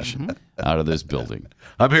substation out of this building.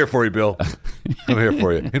 I'm here for you, Bill. I'm here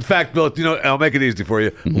for you. In fact, Bill, I'll make it easy for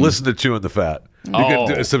you. Listen to Chewing the Fat. You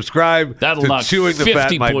can subscribe to Chewing the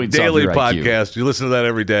Fat, my daily podcast. You listen to that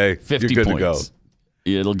every day. 50 You're good points. to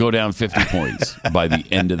go. It'll go down 50 points by the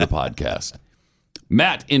end of the podcast.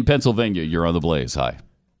 Matt in Pennsylvania, you're on the Blaze. Hi.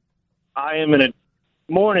 I am in a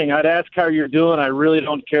morning. I'd ask how you're doing. I really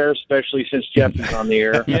don't care, especially since Jeff is on the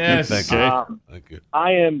air. Yes. Thank you. Thank you.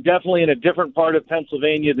 I am definitely in a different part of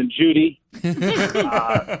Pennsylvania than Judy.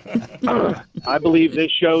 I believe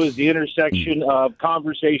this show is the intersection of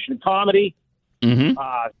conversation and comedy. Mm-hmm.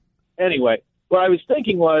 Anyway, what I was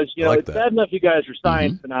thinking was, I like it's that. bad enough you guys are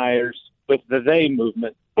science deniers with the they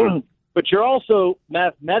movement, but you're also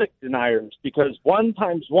mathematic deniers because 1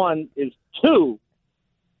 times 1 is 2.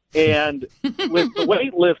 And with the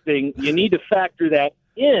weightlifting, you need to factor that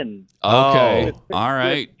in. Okay. All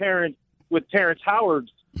right. With Terrence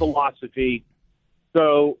Howard's philosophy.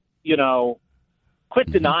 So,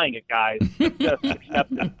 quit denying it, guys. Just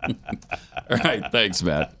accept it. All right. Thanks,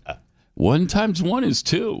 Matt. 1 times 1 is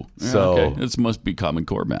 2. So- okay. This must be Common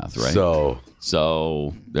Core math, right?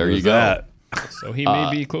 So there you there's go. that. So he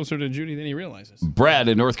may be closer to Judy than he realizes. Brad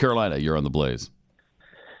in North Carolina, you're on the Blaze.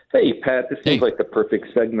 Hey, Pat, this seems like the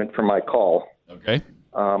perfect segment for my call. Okay.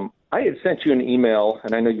 I had sent you an email,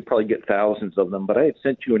 and I know you probably get thousands of them, but I had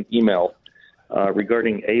sent you an email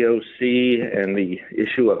regarding AOC and the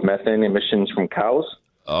issue of methane emissions from cows.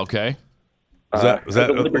 Okay. Was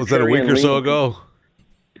that a week or so ago?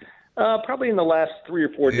 Probably in the last 3 or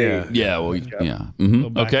 4 days. Yeah. Well, yeah.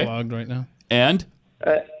 Mhm. Okay. Backlogged right now. And?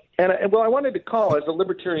 I wanted to call as a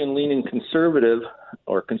libertarian-leaning conservative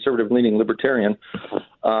or conservative-leaning libertarian.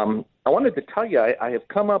 I wanted to tell you I have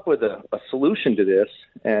come up with a solution to this,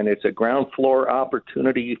 and it's a ground floor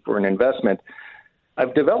opportunity for an investment.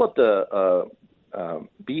 I've developed a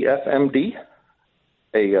BFMD,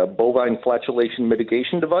 a bovine flatulation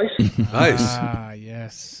mitigation device. Nice. Ah,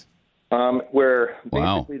 yes. Where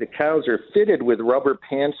basically the cows are fitted with rubber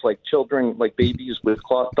pants like children, like babies with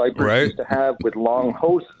cloth diapers used to have with long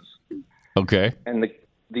hoses. Okay. And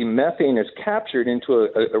the methane is captured into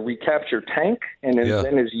a recapture tank, and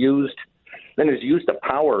then is used to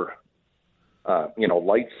power,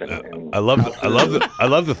 lights and I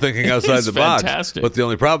love the thinking outside It's the box. fantastic. But the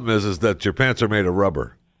only problem is that your pants are made of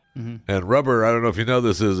rubber, and rubber. I don't know if you know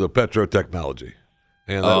this is a petrotechnology,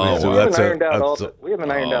 and that means we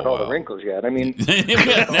haven't ironed out all the wrinkles yet. I mean,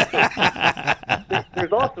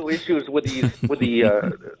 there's also issues with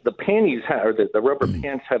the panties or the rubber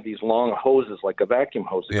pants have these long hoses like a vacuum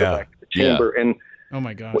hose that go back to the chamber. And oh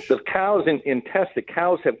my gosh, the cows in tests, the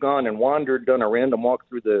cows have gone and wandered, done a random walk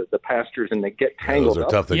through the pastures, and they get tangled those are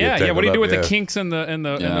up. tough to get yeah. tangled What do you do up, with the kinks in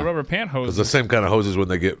the rubber pant hose? It's the same kind of hoses when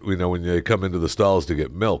they get when they come into the stalls to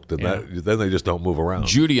get milked, and then they just don't move around.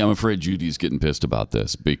 Judy, I'm afraid Judy's getting pissed about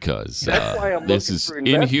this because That's why I'm this looking is for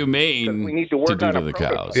investment, inhumane because we need to work to do on to a the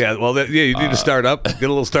prototype. cows. Yeah, well, you need to start up, get a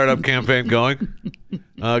little startup campaign going,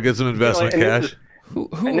 get some investment cash.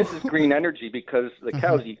 And this is green energy because the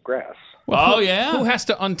cows eat grass. Yeah. Who has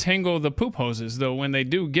to untangle the poop hoses though when they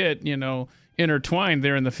do get intertwined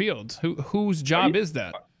there in the fields? Whose job is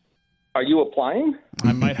that? Are you applying?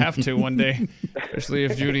 I might have to one day, especially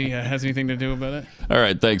if Judy has anything to do about it. All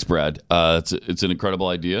right, thanks, Brad. It's an incredible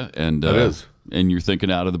idea, and it is. And you're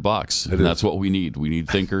thinking out of the box. And that's what we need. We need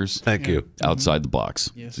thinkers. Thank you. Outside the box.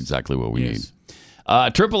 Yes. That's exactly what we need.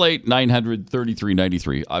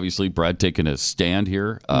 888-900-3393. Obviously, Brad taking a stand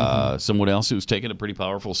here. Someone else who's taken a pretty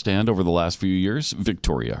powerful stand over the last few years,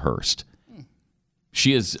 Victoria Hearst.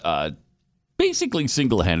 She is basically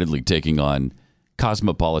single-handedly taking on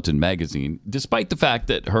Cosmopolitan magazine, despite the fact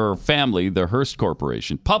that her family, the Hearst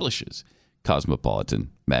Corporation, publishes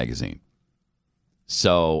Cosmopolitan magazine.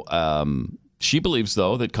 So she believes,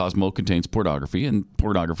 though, that Cosmo contains pornography, and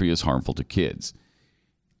pornography is harmful to kids.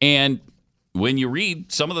 And when you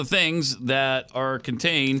read some of the things that are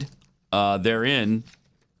contained therein,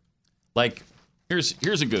 like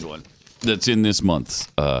here's a good one that's in this month's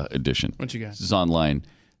edition. What you got? This is online.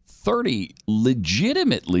 30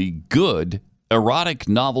 legitimately good erotic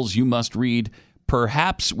novels you must read,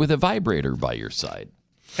 perhaps with a vibrator by your side.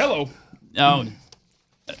 Hello. Now,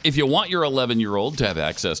 if you want your 11-year-old to have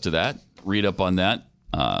access to that, read up on that.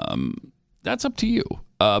 That's up to you.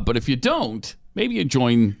 But if you don't, maybe you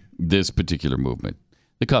join this particular movement,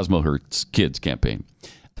 the Cosmo Hearst Kids campaign.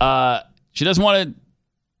 She doesn't want to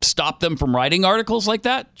stop them from writing articles like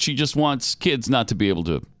that. She just wants kids not to be able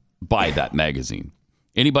to buy that magazine.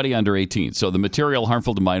 Anybody under 18. So the material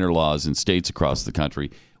harmful to minor laws in states across the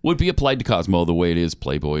country would be applied to Cosmo the way it is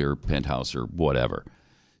Playboy or Penthouse or whatever.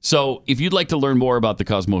 So if you'd like to learn more about the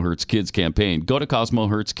Cosmo Hurts Kids campaign, go to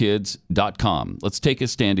CosmoHurtsKids.com. Let's take a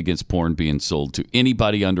stand against porn being sold to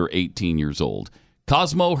anybody under 18 years old.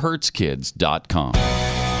 CosmoHurtsKids.com.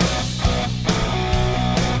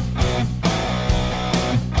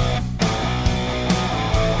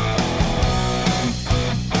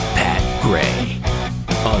 Pat Gray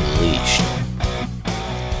Unleashed.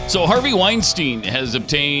 So Harvey Weinstein has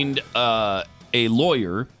obtained a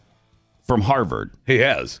lawyer from Harvard. He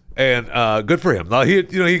has, and good for him. Now he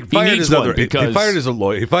fired his other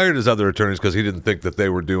lawyer. He fired his other attorneys because he didn't think that they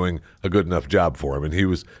were doing a good enough job for him, and he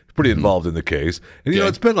was pretty involved in the case. And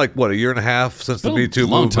it's been like a year and a half since the Me Too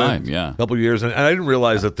movement. Long time, yeah, a couple of years, and I didn't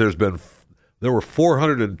realize that there were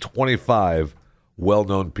 425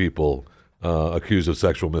 well-known people accused of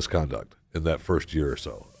sexual misconduct in that first year or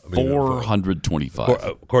so. 425,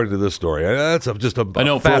 according to this story. That's just a. I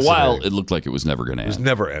know for a while it looked like it was never going to end. It was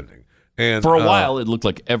never ending. And for a while, it looked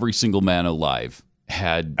like every single man alive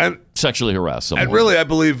had sexually harassed someone. And really, I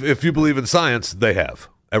believe, if you believe in science, they have.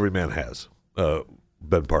 Every man has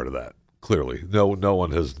been part of that. Clearly, no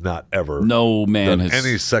one has not ever. No man done has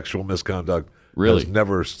any sexual misconduct. Really, has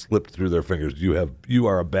never slipped through their fingers. You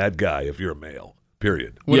are a bad guy if you're a male.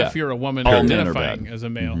 Period. What if you're a woman identifying as a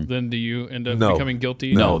male? Then do you end up becoming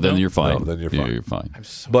guilty? No, then you're fine. No, then you're fine. Yeah, you're fine.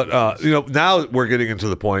 But now we're getting into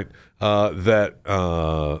the point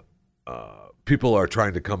that people are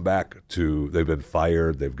trying to come back to. They've been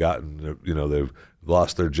fired. They've gotten. They've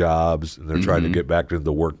lost their jobs, and they're trying to get back into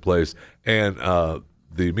the workplace. And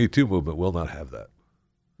the Me Too movement will not have that.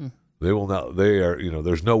 They will not. They are.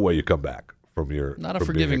 There's no way you come back from your not a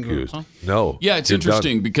forgiving being accused. group, huh? No. Yeah, it's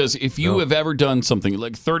interesting because if you have ever done something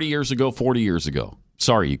like 30 years ago, 40 years ago,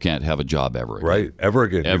 sorry, you can't have a job ever again. Right, ever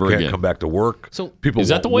again. You can't come back to work. So people is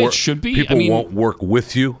that the way it should be? People won't work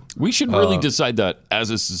with you. We should really decide that as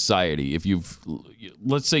a society. If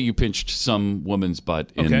let's say you pinched some woman's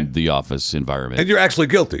butt in the office environment, and you're actually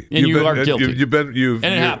guilty, and you are guilty, and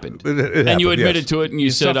it happened, it happened, and you admitted to it, and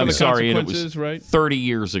you said, "I'm sorry," and it was right? 30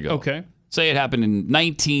 years ago. Okay, say it happened in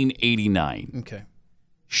 1989. Okay.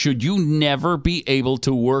 Should you never be able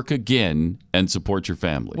to work again and support your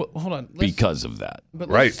family? Well, hold on. Because of that. But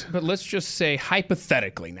right. But let's just say,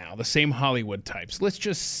 hypothetically now, the same Hollywood types. Let's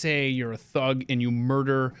just say you're a thug and you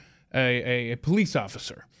murder a police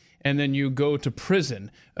officer. And then you go to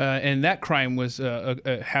prison. And that crime was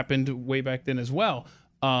happened way back then as well.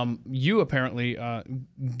 You apparently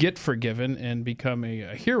get forgiven and become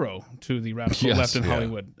a hero to the radical left in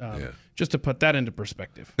Hollywood. Just to put that into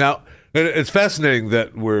perspective. Now, it's fascinating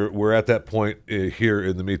that we're at that point here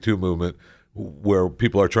in the Me Too movement where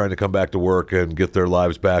people are trying to come back to work and get their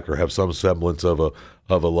lives back or have some semblance of a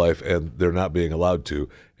life, and they're not being allowed to.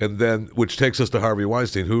 And then, which takes us to Harvey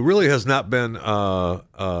Weinstein, who really has not been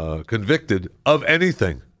convicted of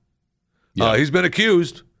anything. Yeah. He's been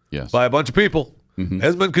accused by a bunch of people.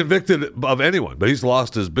 Hasn't been convicted of anyone, but he's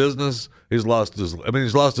lost his business. He's lost his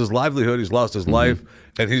livelihood. He's lost his life,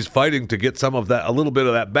 and he's fighting to get some of that, a little bit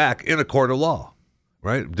of that back in a court of law,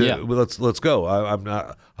 right? Let's go.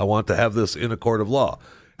 I want to have this in a court of law.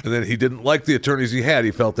 And then he didn't like the attorneys he had.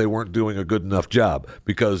 He felt they weren't doing a good enough job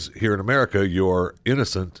because here in America, you're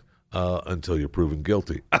innocent until you're proven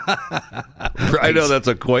guilty. I know that's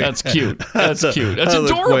a quaint. That's cute. That's cute. That's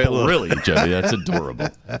adorable, really, Jimmy. That's adorable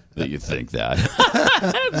that you think that.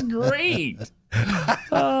 That's great.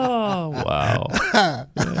 Oh, wow.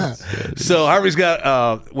 So Harvey's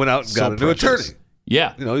got went out and got a new attorney.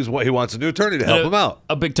 Yeah. He wants a new attorney to help him out.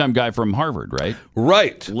 A big-time guy from Harvard, right?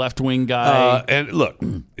 Right. Left-wing guy. And look,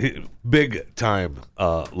 big-time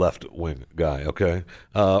left-wing guy, okay?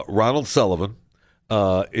 Ronald Sullivan.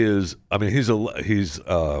 He's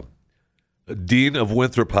dean of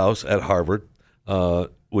Winthrop House at Harvard,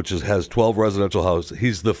 which has 12 residential houses.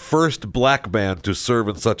 He's the first black man to serve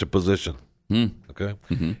in such a position. Okay,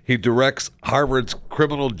 he directs Harvard's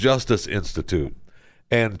Criminal Justice Institute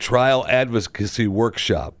and Trial Advocacy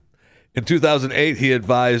Workshop. In 2008, he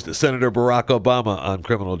advised Senator Barack Obama on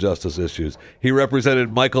criminal justice issues. He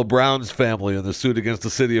represented Michael Brown's family in the suit against the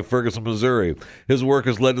city of Ferguson, Missouri. His work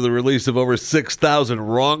has led to the release of over 6,000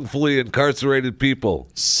 wrongfully incarcerated people.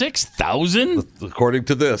 6,000? According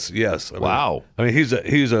to this, yes. Wow. He's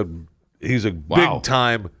a big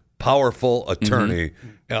time, powerful attorney,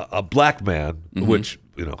 a black man, which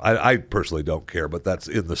I personally don't care, but that's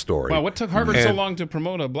in the story. Wow, what took Harvard so long to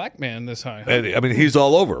promote a black man this high? Huh? And, he's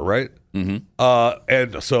all over, right?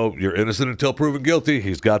 And so you're innocent until proven guilty.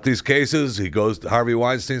 He's got these cases. He goes to Harvey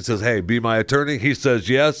Weinstein, says, hey, be my attorney. He says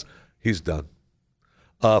yes. He's done.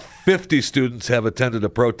 50 students have attended a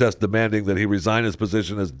protest demanding that he resign his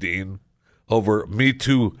position as dean over Me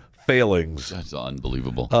Too failings. That's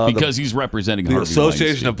unbelievable. Because he's representing the Harvey Association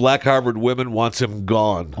Weinstein. of Black Harvard Women wants him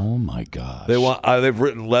gone. Oh my gosh. They've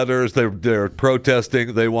written letters. They're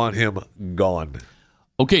protesting. They want him gone.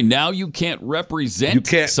 Okay, now you can't represent You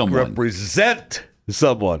can't someone represent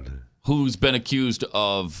someone who's been accused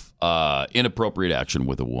of inappropriate action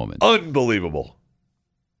with a woman. Unbelievable.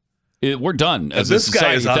 We're done as a This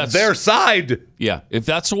guy society. is If on that's- their side. Yeah, if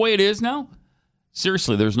that's the way it is now,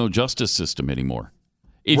 seriously, there's no justice system anymore.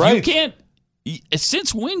 If you Right. can't,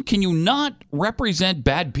 since when can you not represent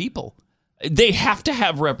bad people? They have to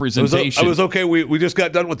have representation. I was okay. We just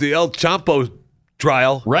got done with the El Chapo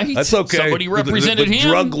trial. Right. That's okay. Somebody represented the him.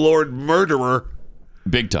 drug lord murderer.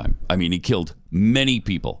 Big time. I mean, he killed many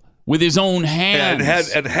people with his own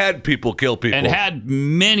hands. And had people kill people. And had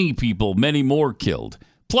many people, many more killed.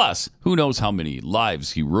 Plus, who knows how many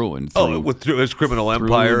lives he ruined through his criminal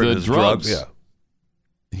empire the and his drugs. Yeah.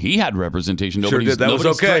 He had representation. Sure did. That was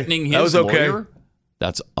Nobody's okay. threatening his That was okay. lawyer.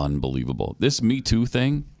 That's unbelievable. This Me Too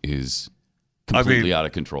thing is completely out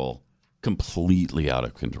of control. Completely out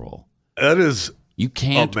of control. That is You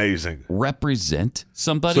can't amazing. represent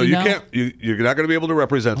somebody So you now? can't. You're not going to be able to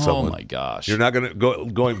represent someone. Oh my gosh! You're not going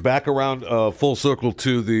to going back around full circle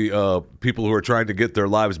to the people who are trying to get their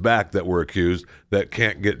lives back that were accused that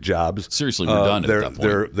can't get jobs. Seriously, we're done at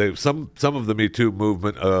that point. Some of the Me Too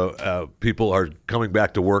movement people are coming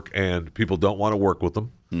back to work, and people don't want to work with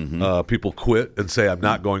them. Mm-hmm. People quit and say, "I'm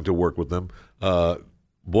not going to work with them."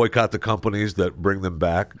 Boycott the companies that bring them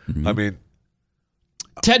back. Mm-hmm. I mean,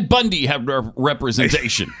 Ted Bundy had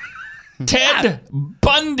representation. Ted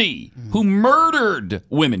Bundy, who murdered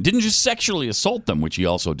women, didn't just sexually assault them, which he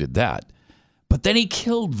also did that, but then he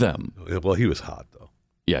killed them. Well, he was hot, though.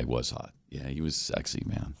 Yeah, he was hot. Yeah, he was sexy,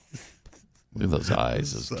 man. Look at those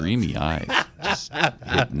eyes, those dreamy eyes. Just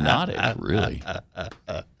hypnotic, really.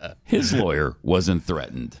 His lawyer wasn't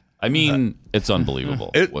threatened. I mean, it's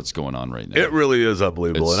unbelievable what's going on right now. It really is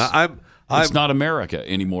unbelievable. It's not America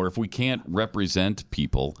anymore if we can't represent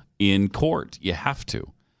people in court. You have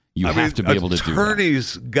to. You have to be able to do that.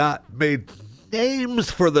 Attorneys made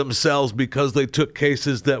names for themselves because they took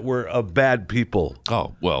cases that were of bad people.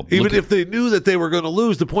 Oh, well. Even if they knew that they were going to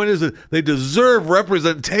lose, the point is that they deserve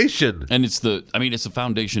representation. And it's the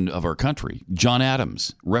foundation of our country. John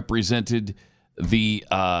Adams represented the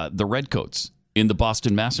Redcoats in the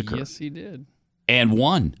Boston Massacre. Yes, he did. And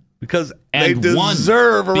won. Because they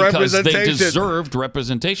deserve a representation. They deserved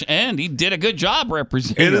representation, and he did a good job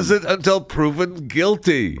representing them. Innocent until proven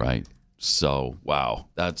guilty. Right. So, wow.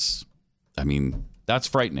 That's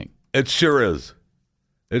frightening. It sure is.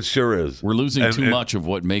 It sure is. We're losing too much of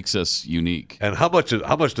what makes us unique. And how much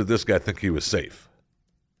did this guy think he was safe?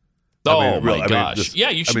 My gosh.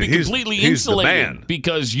 You should be completely insulated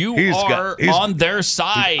because you are on their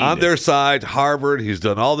side. On their side, Harvard. He's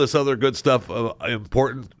done all this other good stuff,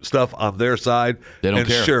 important stuff on their side. They don't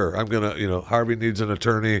care. Sure, I'm going to, Harvey needs an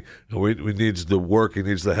attorney. We needs the work. He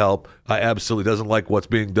needs the help. I absolutely doesn't like what's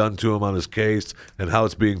being done to him on his case and how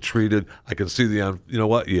it's being treated. I can see you know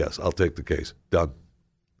what? Yes, I'll take the case. Done.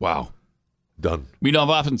 Wow. Done. I've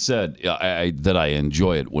often said that I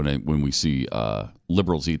enjoy it when we see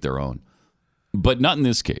liberals eat their own, but not in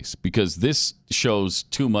this case because this shows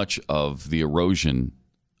too much of the erosion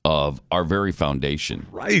of our very foundation.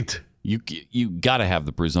 Right. You got to have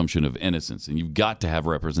the presumption of innocence, and you've got to have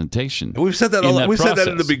representation. And we've said that. We said that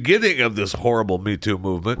in the beginning of this horrible Me Too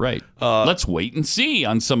movement. Right. Let's wait and see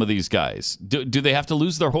on some of these guys. Do they have to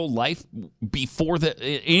lose their whole life before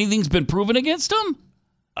anything's been proven against them?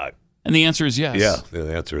 And the answer is yes. Yeah,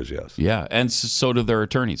 the answer is yes. Yeah, and so do their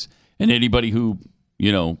attorneys. And anybody who,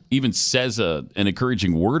 even says an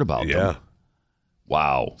encouraging word about them.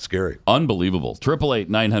 Wow. Scary. Unbelievable.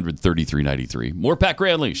 888-900-3393. More Pat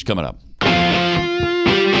Gray Unleashed coming up.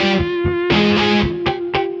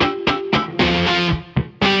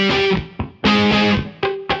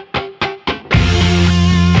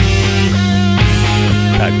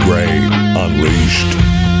 Pat Gray Unleashed.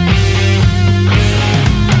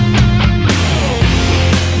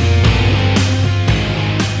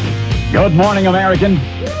 Good morning, American.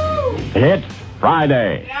 It's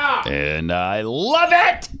Friday. And I love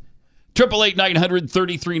it.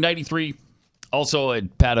 888-900-3393. Also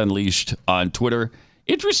at Pat Unleashed on Twitter.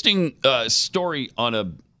 Interesting story on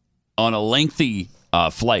a lengthy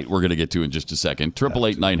flight we're going to get to in just a second.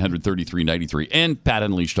 888-900-3393 and Pat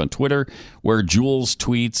Unleashed on Twitter, where Jules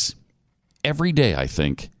tweets every day, I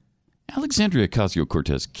think, Alexandria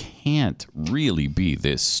Ocasio-Cortez can't really be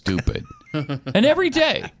this stupid. And every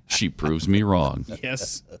day, she proves me wrong.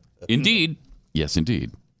 Yes. Indeed, Yes,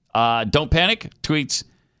 indeed. Don't panic. Tweets,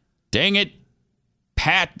 dang it,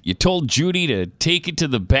 Pat, you told Judy to take it to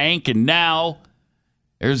the bank, and now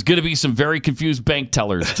there's going to be some very confused bank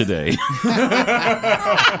tellers today.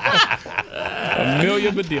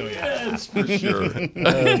 Amelia Bedelia. That's for sure.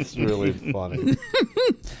 That's really funny.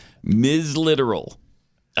 Ms. Literal.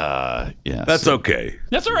 Yeah. That's okay.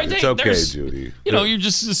 That's all right. It's okay, Judy. You're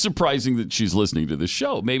just surprising that she's listening to the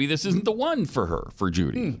show. Maybe this isn't the one for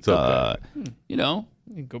Judy. It's okay. You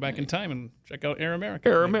can go back in time and check out Air America.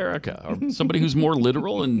 Air America. Or somebody who's more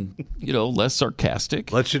literal and, less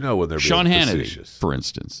sarcastic. Let you know when they're being Sean Hannity, facetious. for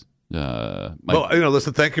instance.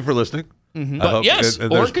 Listen, thank you for listening. Mm-hmm. Yes, or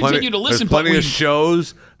there's continue to listen. There's plenty of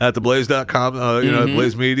shows at theblaze.com, at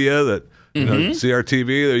Blaze Media, that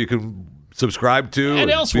CRTV that you can subscribe to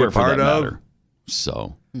and elsewhere be a part for that of. matter.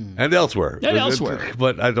 So and elsewhere,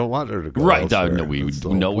 but I don't want her to go right. elsewhere.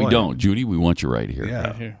 No, we don't, Judy. We want you right here. Yeah,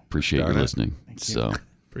 right here. Appreciate you listening. You.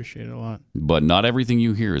 Appreciate it a lot. But not everything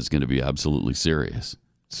you hear is going to be absolutely serious.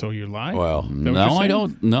 So you're lying? Well, no, I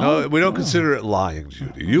don't. No, we don't consider it lying,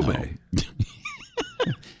 Judy. You may,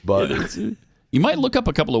 but you might look up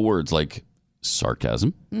a couple of words like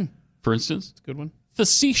sarcasm, for instance. That's a good one.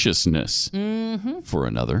 Facetiousness, for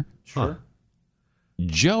another. Sure.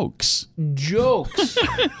 Jokes.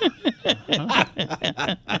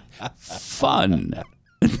 Fun.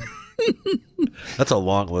 That's a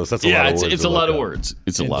long list. That's a lot of words. It's a lot of words.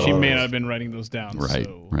 It's a lot. She may not have been writing those down. Right.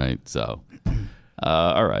 So. Right. So,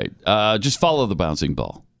 all right. Just follow the bouncing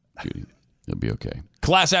ball, Judy. It'll be okay.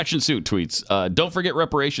 Class action suit tweets. Don't forget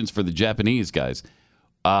reparations for the Japanese guys.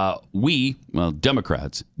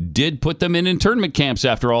 Democrats did put them in internment camps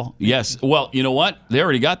after all. Yes. Well, you know what? They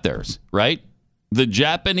already got theirs, right? The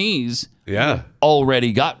Japanese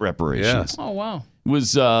already got reparations. Oh, wow. It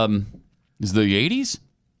was the 80s? I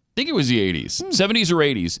think it was the 80s. 70s or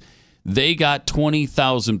 80s. They got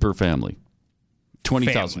 $20,000 per family.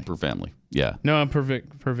 $20,000 per family. Yeah. No, per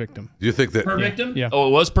victim. Do you think that per victim? Yeah. Oh,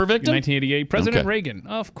 it was per victim? 1988. President Reagan,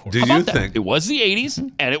 of course. Do you think it was the 80s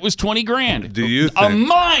and it was $20,000? Do you think a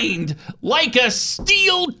mind like a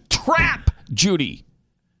steel trap, Judy?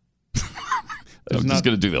 I'm just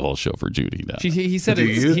going to do the whole show for Judy now. He said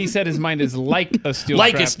his mind is like a steel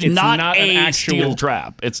like trap. It's not an a actual steel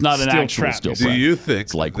trap. It's not an actual trap. steel trap. Do you think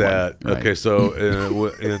it's like that? One, right? Okay, so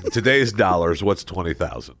in today's dollars, what's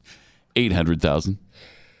 20,000? 800,000.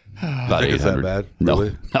 About 800. Is that bad?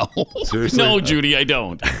 Really? No. Seriously? No, Judy, I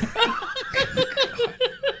don't.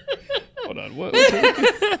 Hold on. What?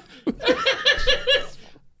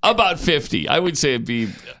 About 50. I would say it'd be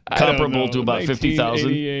comparable to about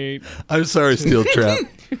 50,000. I'm sorry, steel trap.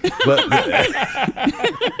 But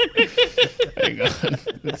hang on.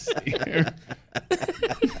 Let's see here.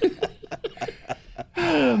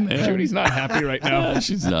 Oh, man. Judy's not happy right now.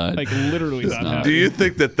 She's not. Like literally not happy. Do you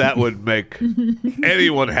think that would make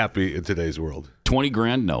anyone happy in today's world?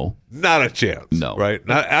 $20,000? No. Not a chance. No. Right?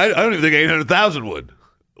 I don't even think 800,000 would.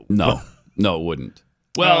 No. No, it wouldn't.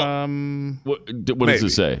 Well, what does it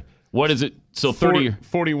say? What is it? So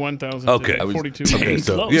 41,000. Okay. 42. Okay,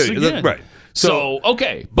 so, again. right. So,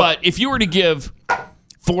 okay. But if you were to give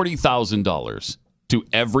 $40,000 to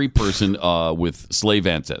every person with slave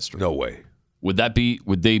ancestry. No way. Would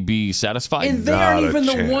they be satisfied? And they aren't even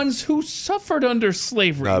the ones who suffered under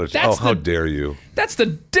slavery. How dare you? That's the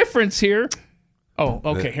difference here. Oh,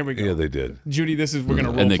 okay, here we go. Yeah, they did. Judy, this is, we're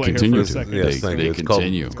going to And they role play continue here for a to. second. Yes, thank you.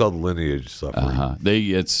 Continue. It's called lineage suffering.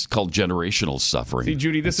 It's called generational suffering. See,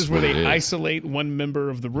 Judy, this is where they isolate one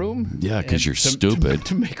member of the room. Yeah, because you're stupid.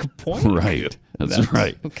 To make a point. Right. That's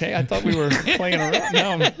right. Okay, I thought we were playing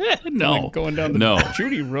around. Now I'm going down the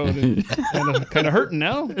Judy road and kind of hurting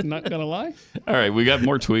now, not going to lie. All right, we got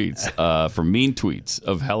more tweets from Mean Tweets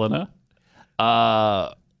of Helena.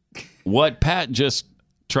 What Pat just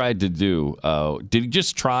tried to do, did he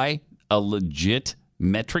just try a legit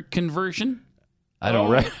metric conversion? I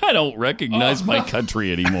don't recognize my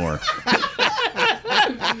country anymore.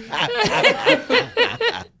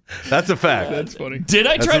 That's a fact. That's funny. Did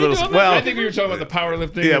I try to do it? Well, I think we were talking about the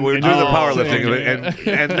powerlifting. Yeah, we were doing the powerlifting,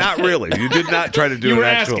 and not really. You did not try to do an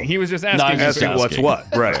actual. Asking. He was just asking. Asking what's what,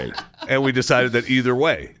 right? And we decided that either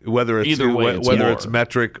way, whether it's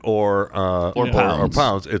metric or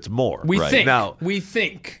pounds, it's more. We think. Now, we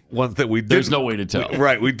think. One thing we did. There's no way to tell.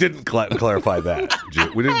 We didn't clarify that.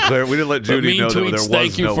 We didn't let Judy know that there was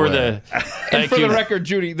thank you no for way. And for the record,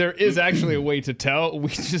 Judy, there is actually a way to tell. We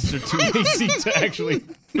just are too lazy to actually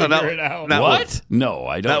figure it out. What? No,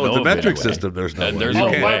 I don't know. Not with the metric system. There's no way. There's no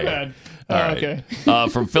way. My bad. All right. Okay.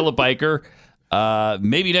 From Philip Biker,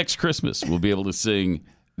 maybe next Christmas we'll be able to sing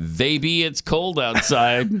They be it's cold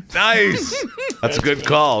outside. Nice. That's a good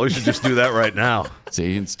call. We should just do that right now.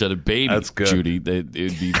 See, instead of baby, That's good. Judy, it would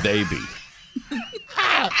be they be.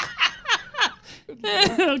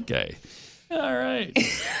 Okay. All right.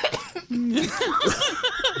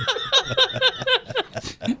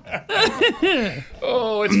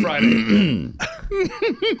 Oh, it's Friday.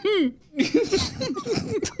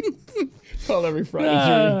 Call every Friday.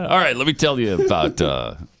 All right, let me tell you about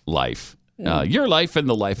life. Your life and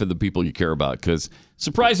the life of the people you care about, because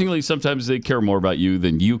surprisingly, sometimes they care more about you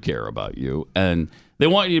than you care about you, and they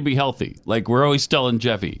want you to be healthy. Like we're always telling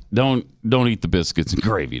Jeffy, don't eat the biscuits and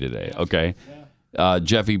gravy today, okay?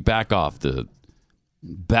 Jeffy, back off the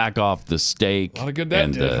steak. A lot of good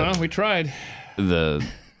that did, huh? We tried. The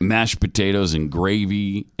mashed potatoes and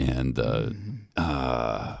gravy and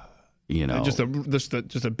just a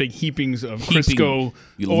big heapings of Crisco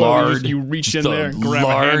lard. You reach in there and grab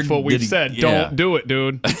a handful. We said, don't do it,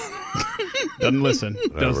 dude. Doesn't listen.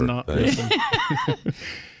 Does not listen.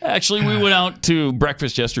 Actually, we went out to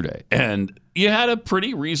breakfast yesterday, and you had a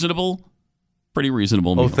pretty reasonable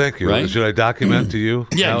meal. Oh, thank you. Right? Should I document to you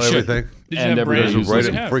Yeah, you should. everything? Did you have bread? Write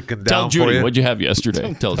it freaking down Tell Judy, for you? what'd you have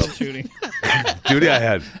yesterday? Tell Judy. Judy, I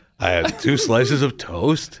had 2 slices of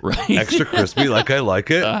toast, right. extra crispy like I like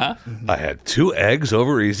it. I had 2 eggs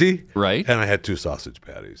over easy, right, and I had 2 sausage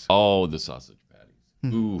patties. Oh, the sausage patties.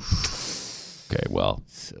 Oof. Okay, well,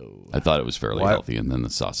 I thought it was fairly healthy, and then the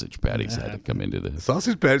sausage patties had to come into the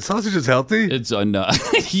sausage patties. Sausage is healthy. It's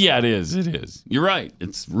yeah, it is. It is. You're right.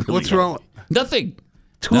 It's really what's healthy. wrong? Nothing.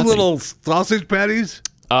 2 little sausage patties.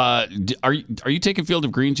 Are you taking Field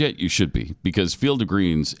of Greens yet? You should be, because Field of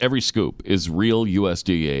Greens, every scoop is real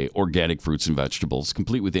USDA organic fruits and vegetables,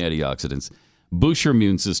 complete with antioxidants, boost your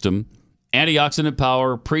immune system, antioxidant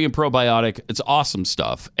power, pre and probiotic. It's awesome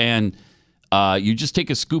stuff. And you just take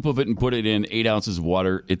a scoop of it and put it in 8 ounces of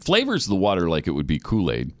water. It flavors the water like it would be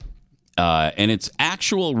Kool-Aid. And it's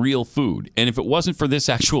actual real food. And if it wasn't for this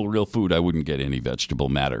actual real food, I wouldn't get any vegetable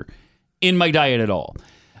matter in my diet at all.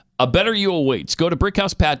 A better you awaits. Go to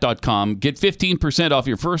brickhousepat.com. Get 15% off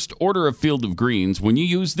your first order of Field of Greens when you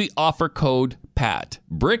use the offer code PAT.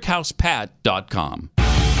 brickhousepat.com.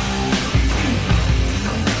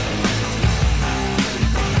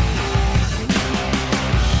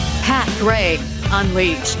 Pat Gray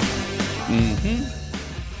Unleashed.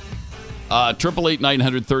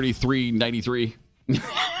 888-933-93.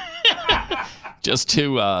 Just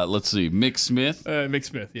to, let's see, Mick Smith. Mick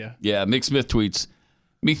Smith, yeah. Yeah, Mick Smith tweets,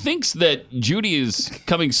 methinks that Judy is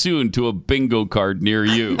coming soon to a bingo card near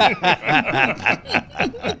you. Boy,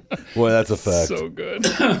 that's a fact. So good.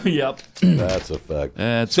 Yep. That's a fact.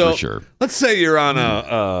 That's for sure. Let's say you're on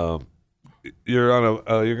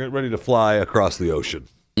you're getting ready to fly across the ocean.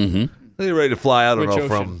 Mm-hmm. You're ready to fly. I don't Which know ocean?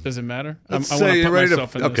 from. Does it matter? Let's I say want to you're put ready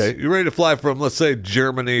myself in this. you're ready to fly from, let's say,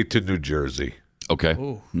 Germany to New Jersey. Okay.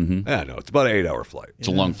 Mm-hmm. Yeah, no, it's about an 8-hour flight. It's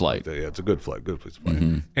a long flight. Yeah, it's a good flight. Good place to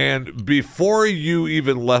fly. And before you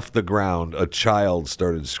even left the ground, a child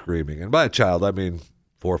started screaming. And by a child, I mean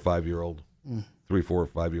 4 or 5 year old, 3, 4, or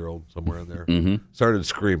 5 year old, somewhere in there, started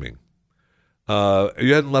screaming.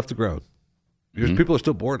 You hadn't left the ground. People are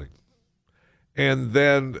still boarding. And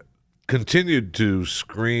then continued to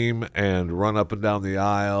scream and run up and down the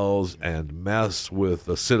aisles and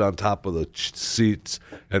sit on top of the seats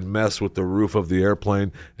and mess with the roof of the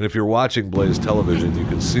airplane. And if you're watching Blaze Television, you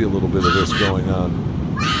can see a little bit of this going on.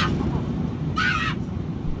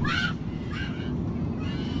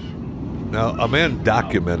 Now, a man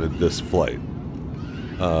documented this flight.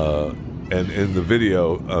 And in the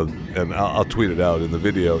video, and I'll tweet it out, in the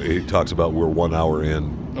video, he talks about we're 1 hour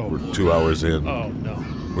in, we're 2 hours in. Oh, no.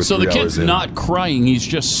 So the kid's not crying, he's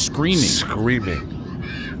just screaming.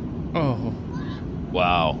 Screaming. Oh.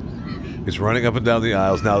 Wow. He's running up and down the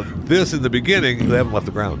aisles. Now, this, in the beginning, they haven't left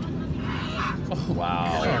the ground. Oh,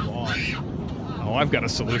 wow. Come on. Oh, I've got a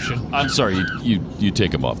solution. I'm sorry, you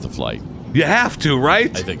take him off the flight. You have to,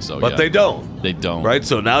 right? I think so, But yeah. they don't. They don't. Right?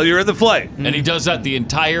 So now you're in the flight. And he does that the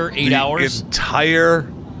entire 8 hours? Entire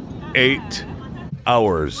 8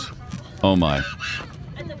 hours. Oh, my.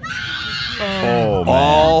 Oh, man.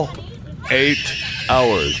 All 8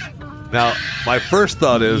 hours. Now, my first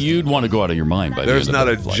thought is... You'd want to go out of your mind by the there's end of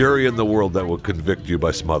not a that flight. jury in the world that will convict you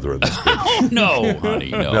by smothering this bitch. Oh, no, honey,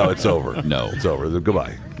 no. No, it's over. No. It's over.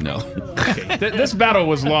 Goodbye. No. Okay. This battle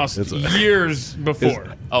was lost years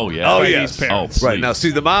before. Oh, yeah. Oh, by yes. these parents. Right. Now,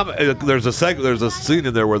 see, the mom, there's a scene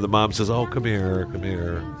in there where the mom says, oh, come here.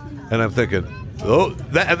 And I'm thinking,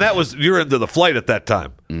 that was, you're into the flight at that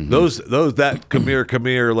time. That come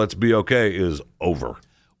here, let's be okay is over.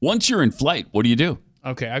 Once you're in flight, what do you do?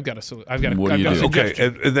 Okay, I've got a What do you do? Okay,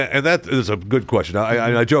 and that is a good question.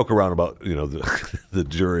 I joke around about the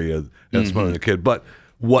jury and smothering the kid, but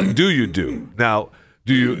what do you do now?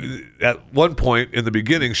 Do you? At one point in the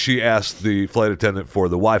beginning, she asked the flight attendant for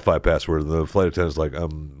the Wi-Fi password. The flight attendant's like, we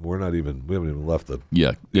haven't even left the you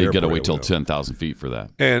got to wait till whatever. 10,000 feet for that.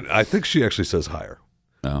 And I think she actually says higher.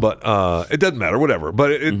 Oh. But it doesn't matter, whatever.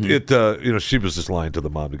 But she was just lying to the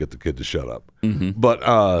mom to get the kid to shut up. Mm-hmm.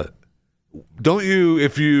 But don't you,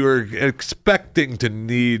 if you are expecting to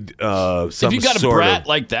need some if you got a sort brat of,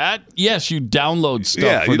 like that, yes, you download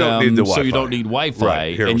stuff for you don't them, need the so you Wi-Fi. don't need Wi-Fi.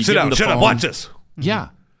 Right, here, and you sit give down, them the shut up, phone. watch this. Yeah.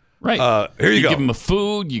 Right. Here you go. give them the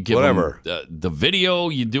food. You give Whatever. them the video.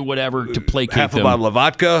 You do whatever to placate half them. a bottle of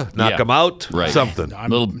vodka, knock them out, Right. something. A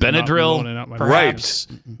little Benadryl, perhaps.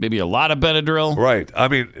 Maybe a lot of Benadryl. Right. I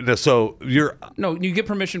mean, so you're... No, you get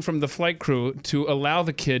permission from the flight crew to allow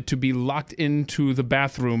the kid to be locked into the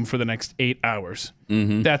bathroom for the next 8 hours.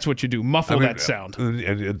 Mm-hmm. That's what you do. Muffle that sound. And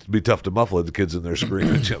it'd be tough to muffle it. The kids in there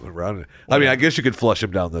screaming and jumping around. I mean, I guess you could flush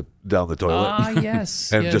him down the toilet. Ah,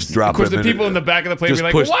 yes. And yes. just drop Of course, him the people in the back of the plane be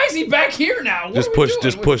like, why is he back here now? What are we doing?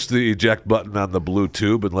 Just push the eject button on the blue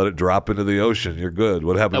tube and let it drop into the ocean. You're good.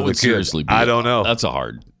 What happened That to the would kid? seriously be. I don't know. That's a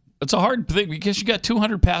hard thing because you got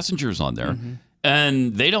 200 passengers on there,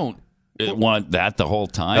 and they don't want that the whole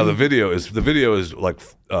time. Now the video is like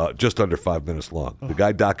just under 5 minutes long. The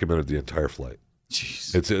guy documented the entire flight.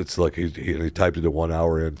 Jeez. It's like he typed it in 1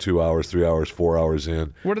 hour in, 2 hours, 3 hours, 4 hours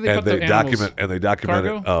in. Where do they put the animals? They document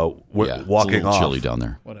it Cargo? Yeah, it's walking a little off. chilly down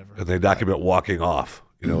there. Whatever. And they document walking off.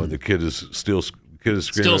 And the kid is still screaming.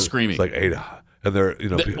 Still screaming. It's like Ada, and they're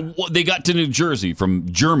They got to New Jersey from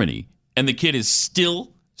Germany, and the kid is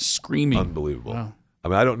still screaming. Unbelievable. Wow. I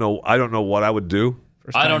mean, I don't know what I would do.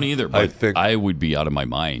 I don't either, but I think I would be out of my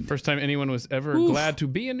mind. First time anyone was ever glad to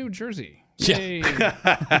be in New Jersey. Yeah. Yay.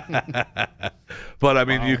 But I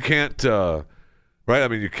mean, you can't, right? I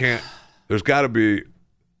mean, you can't. There's got to be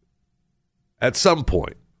at some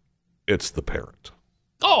point. It's the parent.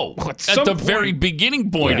 Oh, at the very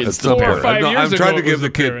beginning point, Yeah, it's at some the point. parent. 5 years I'm ago, trying to it give was the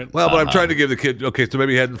the kid. parent. Well, but I'm trying to give the kid. Okay, so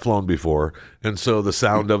maybe he hadn't flown before, and so the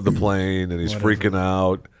sound of the plane, and he's freaking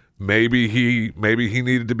out. Maybe he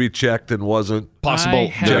needed to be checked and wasn't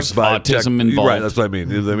Possible. There's autism involved. Right, that's what I mean.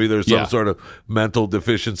 Maybe there's some sort of mental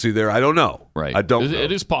deficiency there. I don't know. Right. I don't know.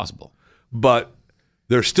 It is possible. But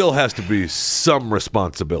there still has to be some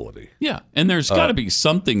responsibility. Yeah, and there's got to be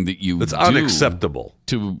something that you It's do unacceptable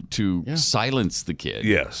to silence the kid.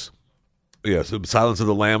 Yes. Yes. Silence of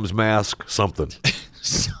the Lambs mask, something.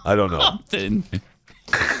 I don't know. Something.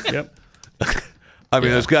 Yep. I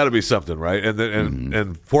mean, there's got to be something, right?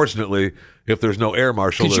 And fortunately, if there's no air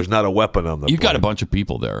marshal, there's not a weapon on the You've got a plane. bunch of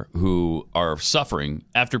people there who are suffering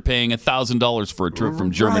after paying $1,000 for a trip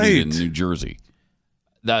from Germany to New Jersey.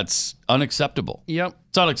 That's unacceptable. Yep.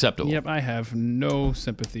 It's unacceptable. Yep. I have no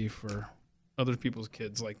sympathy for other people's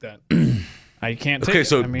kids like that. I can't take Okay, it.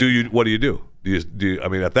 so I mean, what do you do? Do you? I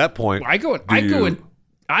mean, at that point, I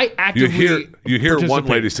actively you hear one participate.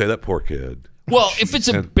 lady say, "That poor kid." Well, if it's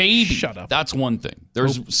a baby, Shut up. that's one thing.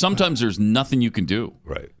 Sometimes there's nothing you can do.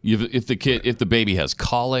 Right. If the baby has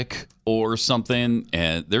colic or something,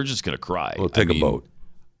 and they're just going to cry. Well, take a boat.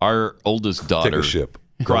 Our oldest daughter Take a ship.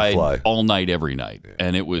 Go cried fly. all night, every night,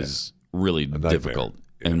 and it was really difficult.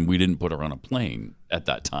 And we didn't put her on a plane at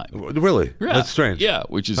that time. Really? Yeah. That's strange. Yeah,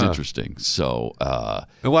 which is interesting. So,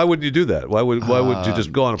 and why wouldn't you do that? Why wouldn't you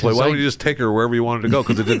just go on a plane? Why wouldn't you just take her wherever you wanted to go?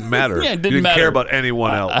 Because it didn't matter. Yeah, it you didn't didn't matter. care about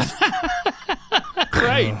anyone else.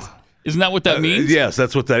 right? Isn't that what that means? Yes,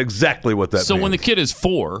 that's exactly what that means. So when the kid is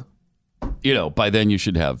 4, by then you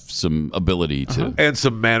should have some ability to and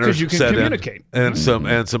some manners 'Cause you can set in, communicate. and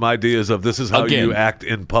some ideas of this is how Again, you act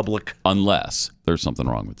in public. unless there's something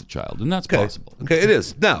wrong with the child, and that's possible. Okay, it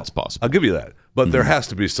is. Now, It's possible. I'll give you that. But there has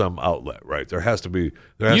to be some outlet, right? There has to be.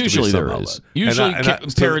 Usually some there outlet. is. Usually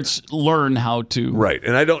parents learn how to. Right,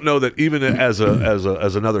 and I don't know that even as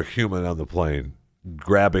another human on the plane,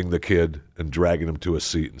 grabbing the kid and dragging him to a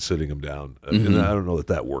seat and sitting him down, and I don't know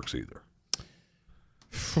that works either.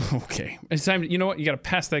 Okay. It's time. You know what? You got to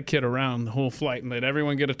pass that kid around the whole flight and let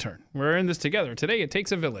everyone get a turn. We're in this together. Today, it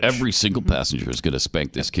takes a village. Every single passenger is going to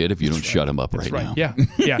spank this kid if you don't shut him up right now. Yeah.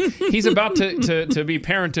 Yeah. He's about to be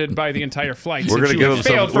parented by the entire flight. We're going gonna to give him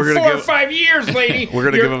failed some- for we're gonna 4 or give- 5 years, lady. We're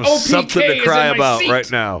going to Your give him OPK something to is cry in my about seat.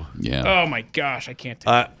 right now. Yeah. Oh my gosh, I can't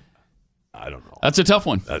take it. I don't know. That's a tough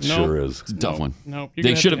one. That sure is. It's a tough one. No,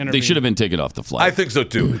 They should have been taken off the flight. I think so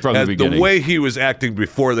too. From the beginning. The way he was acting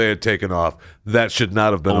before they had taken off, that should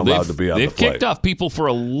not have been allowed to be on the flight. They've kicked off people for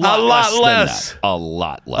a lot less. A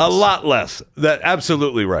lot less. That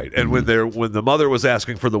absolutely right. And when the mother was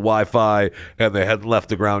asking for the Wi-Fi and they hadn't left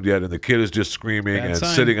the ground yet, and the kid is just screaming and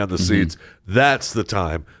sitting on the seats, that's the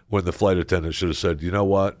time when the flight attendant should have said, "You know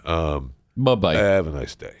what? Bye-bye. Have a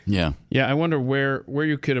nice day." Yeah. Yeah, I wonder where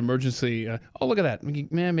you could emergency. Oh, look at that,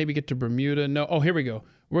 man! Maybe get to Bermuda. No. Oh, here we go.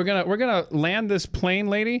 We're gonna land this plane,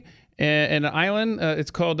 lady, in an island.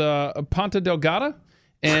 It's called Ponta Delgada,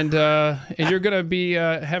 and you're gonna be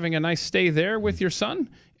having a nice stay there with your son,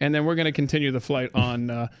 and then we're gonna continue the flight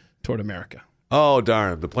on toward America. Oh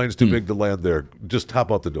darn! The plane's too big to land there. Just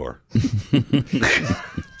hop out the door.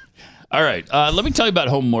 All right, let me tell you about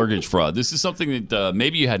home mortgage fraud. This is something that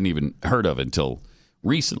maybe you hadn't even heard of until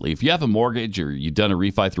recently. If you have a mortgage or you've done a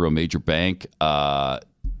refi through a major bank,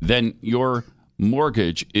 then your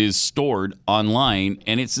mortgage is stored online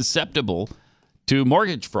and it's susceptible to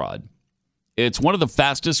mortgage fraud. It's one of the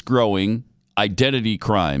fastest growing identity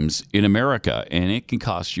crimes in America, and it can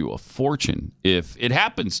cost you a fortune if it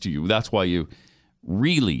happens to you. That's why you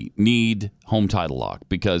really need Home Title Lock,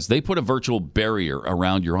 because they put a virtual barrier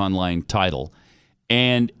around your online title,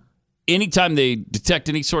 and anytime they detect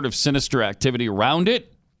any sort of sinister activity around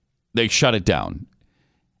it, they shut it down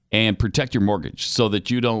and protect your mortgage so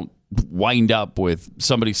that you don't wind up with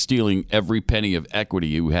somebody stealing every penny of equity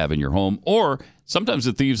you have in your home, or sometimes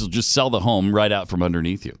the thieves will just sell the home right out from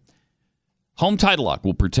underneath you. Home Title Lock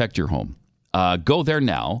will protect your home. Go there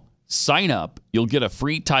now. Sign up. You'll get a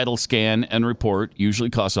free title scan and report. Usually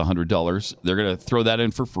costs $100. They're going to throw that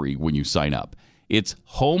in for free when you sign up. It's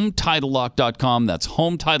HomeTitleLock.com. That's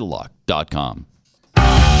HomeTitleLock.com.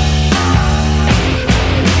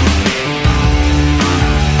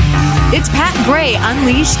 It's Pat Gray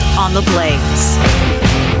Unleashed on the Blaze.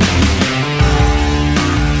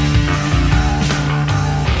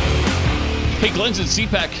 Hey, Glenn's at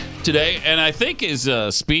CPAC today, and I think his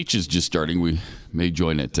speech is just starting. We may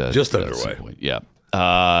join it. Just underway. Yeah.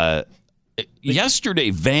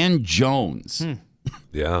 Yesterday, Van Jones,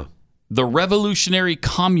 yeah, the revolutionary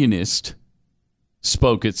communist,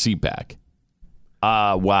 spoke at CPAC.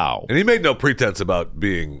 Wow. And he made no pretense about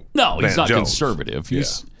being No, Van he's not Jones. conservative.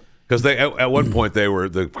 He's Because they at one point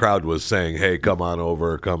the crowd was saying, "Hey, come on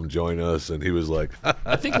over, come join us," and he was like,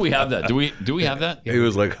 I think we have that. Do we have that? He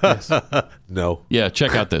was like, "No." Yeah,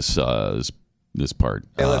 check out this this part.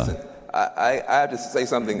 Hey, listen, I have to say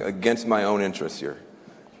something against my own interests here.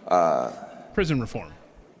 Prison reform.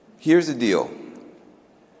 Here's the deal.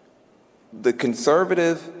 The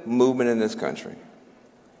conservative movement in this country,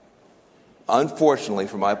 unfortunately,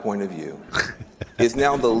 from my point of view, is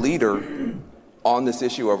now the leader on this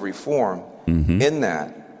issue of reform, in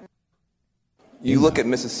that you look at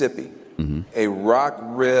Mississippi, a rock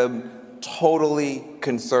rib, totally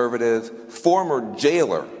conservative, former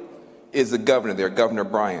jailer is the governor there, Governor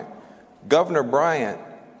Bryant. Governor Bryant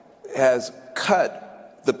has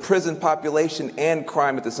cut the prison population and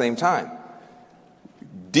crime at the same time.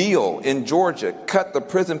 Deal in Georgia cut the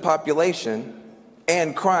prison population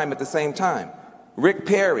and crime at the same time. Rick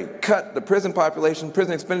Perry cut the prison population,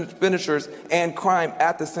 prison expenditures, and crime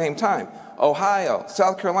at the same time. Ohio,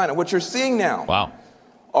 South Carolina, what you're seeing now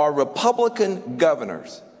are Republican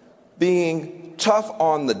governors being tough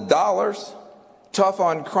on the dollars, tough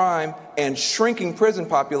on crime, and shrinking prison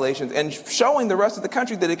populations and showing the rest of the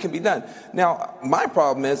country that it can be done. Now, my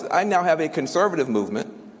problem is I now have a conservative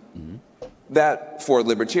movement that, for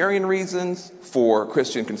libertarian reasons, for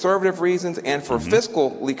Christian conservative reasons, and for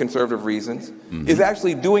fiscally conservative reasons, is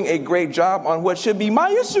actually doing a great job on what should be my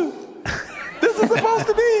issue. This is supposed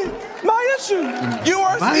to be my issue. You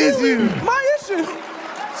are stealing my issue.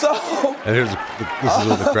 So, and this is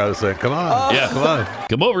what the crowd is saying. Come on, come on,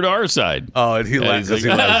 come over to our side. Oh, and he laughed. Like,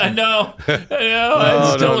 no,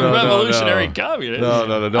 I'm still a revolutionary communist.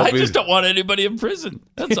 No, I just don't want anybody in prison.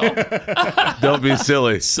 That's all. Don't be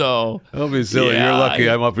silly. So don't be silly. Yeah, you're lucky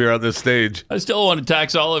I'm up here on this stage. I still want to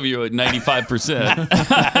tax all of you at 95%.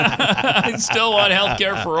 I still want health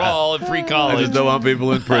care for all and free college. I just don't want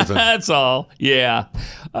people in prison. That's all. Yeah.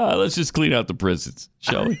 Let's just clean out the prisons,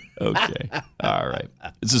 shall we? Okay. All right.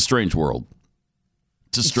 It's a strange world.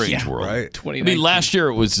 It's a strange world. Right. I mean, last year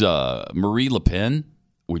it was Marie Le Pen,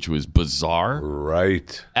 which was bizarre.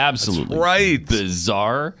 Right. Absolutely. That's right.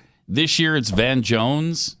 Bizarre. This year it's Van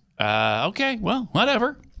Jones. Okay. Well,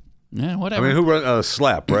 whatever. Yeah, whatever. I mean, who runs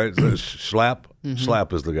Slap, right? Schlapp?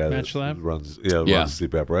 Schlapp is the guy Matt that Schlapp? runs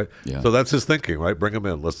CPAP, right? Yeah. So that's his thinking, right? Bring him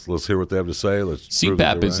in. Let's hear what they have to say. Let's prove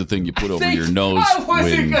that CPAP they're is the right. thing you put over your nose. I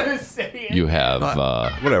wasn't going to say You have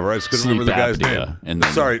whatever. I just couldn't remember the guy's name. And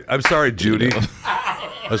then, I'm sorry, Judy.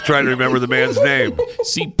 I was trying to remember the man's name.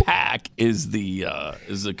 CPAC is the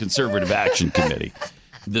Conservative Action Committee.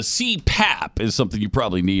 The CPAP is something you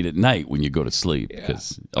probably need at night when you go to sleep,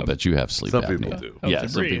 because I'll bet you have sleep apnea. Some people do. Yeah,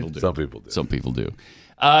 some people do. Some people do. Some people do.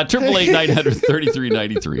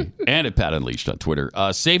 888-900-3393 and at Pat Unleashed on Twitter.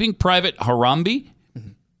 Saving Private Harambe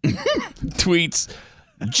tweets,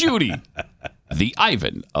 Judy, the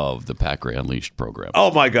Ivan of the Pat Gray Unleashed program.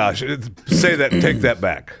 Oh my gosh! Say that. Take that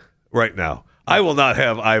back right now. I will not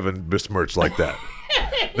have Ivan besmirched like that.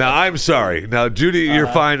 Now I'm sorry. Now Judy, you're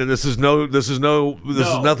fine, and this is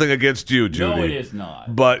nothing against you, Judy. No, it is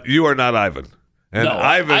not. But you are not Ivan. And No,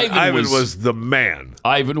 Ivan was the man.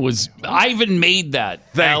 Ivan made that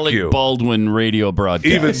Alec Baldwin radio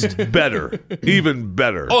broadcast. Even better. Even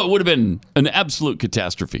better. Oh, it would have been an absolute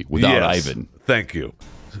catastrophe without Ivan. Thank you.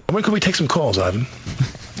 When can we take some calls, Ivan?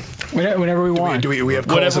 Whenever we want. Do we have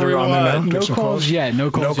calls that are on there now? No calls yet.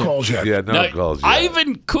 No calls yet. Yeah, no calls yet.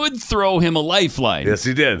 Ivan could throw him a lifeline. Yes,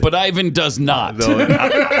 he did. But Ivan does not. No,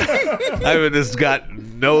 Ivan has got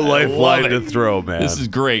no lifeline to throw, man. This is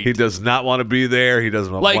great. He does not want to be there. He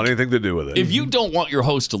doesn't want anything to do with it. If you don't want your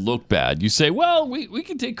host to look bad, you say, well, we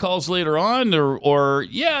can take calls later on, or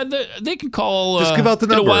they can call. Just give out the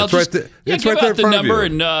number. While. It's right there. It's right there in front of you.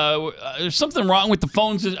 And there's something wrong with the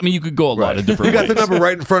phones. I mean, you could go a lot of different ways. You got the number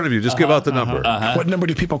right in front of you. Just give out the number. What number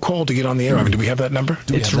do people call to get on the air? Ivan, do we have that number?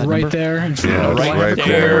 It's right there. It's right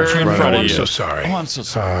there in front of you. I'm so sorry. Oh, I'm so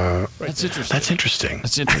sorry. That's interesting.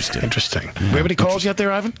 That's interesting. Interesting. Do we have any calls yet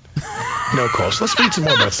there, Ivan? No calls. Let's read some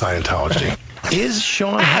more about Scientology. Is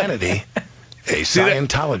Sean Hannity a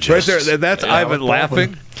Scientologist? Right there. That's Ivan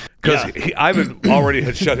laughing. Because Ivan already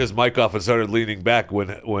had shut his mic off and started leaning back when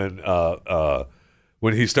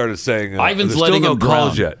he started saying, Ivan's there's letting still him no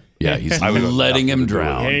calls drown. yet. Yeah, he's letting him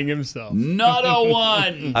drown. Hang himself. Not a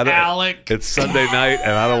one, Alec. It's Sunday night,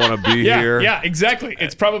 and I don't want to be here. Yeah, exactly.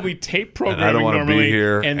 It's probably tape programming I don't want to normally. be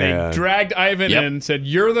here. And they dragged Ivan in and said,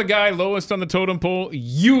 you're the guy lowest on the totem pole.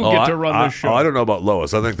 You get to run this show. I don't know about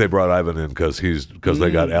lowest. I think they brought Ivan in because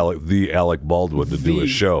they got Alec Baldwin to do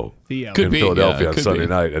his show in Philadelphia on Sunday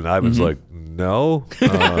night. And Ivan's like, no.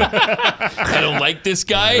 I don't like this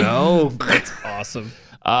guy. No. That's awesome.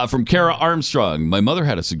 From Kara Armstrong, my mother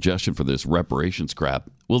had a suggestion for this reparations crap.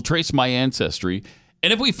 We'll trace my ancestry,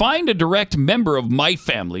 and if we find a direct member of my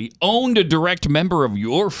family owned a direct member of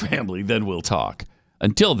your family, then we'll talk.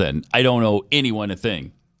 Until then, I don't owe anyone a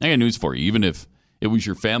thing. I got news for you. Even if it was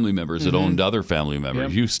your family members that owned other family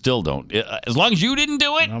members, you still don't. As long as you didn't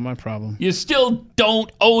do it, not my problem. You still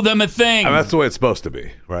don't owe them a thing. I mean, that's the way it's supposed to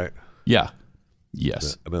be, right? Yeah.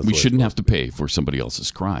 Yes. We shouldn't have to pay for somebody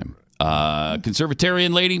else's crime.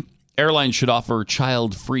 Conservatarian lady, airlines should offer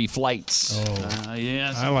child-free flights.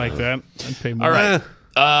 Yes. I like that. I'd pay more. All right.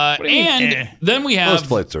 And then we have most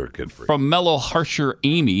flights are kid-free. From Mellow Harsher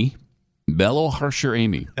Amy. Mom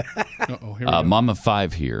of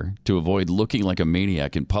 5 here, to avoid looking like a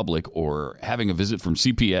maniac in public or having a visit from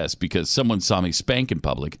CPS because someone saw me spank in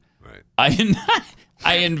public. Right.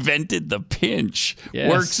 I invented the pinch. Yes.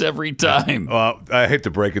 Works every time. I hate to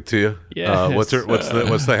break it to you. Yes. What's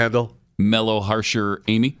the handle? Mellow Harsher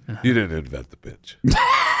Amy. You didn't invent the pinch.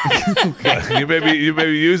 you may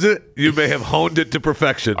use it. You may have honed it to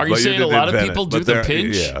perfection. Are you saying a lot of people do the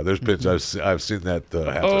pinch? Yeah, there's pinch. I've seen that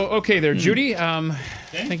happen. Oh, okay there, Judy.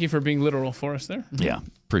 Thank you for being literal for us there. Yeah,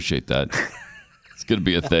 appreciate that. It's going to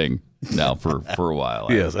be a thing now for a while.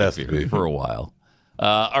 Yes, has to be. For a while.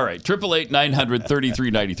 All right,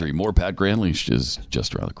 888-900-3393. More Pat Gray Unleashed is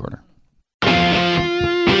just around the corner.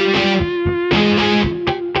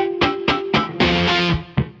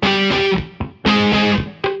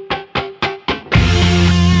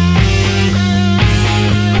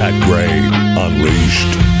 Pat Gray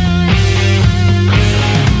Unleashed.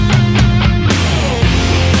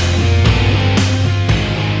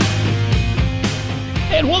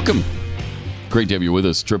 And welcome. Great to have you with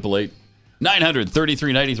us.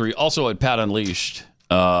 888-900-3393. Also at Pat Unleashed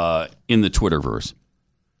in the Twitterverse,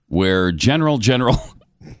 where General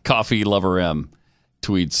Coffee Lover M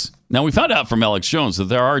tweets. Now, we found out from Alex Jones that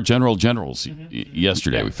there are generals.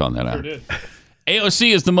 Yesterday, we found that out. Sure did.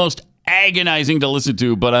 AOC is the most agonizing to listen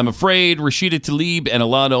to, but I'm afraid Rashida Tlaib and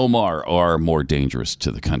Ilhan Omar are more dangerous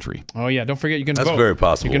to the country. Oh, yeah. Don't forget you can vote. That's very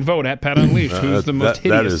possible. You can vote at Pat Unleashed. Who's the most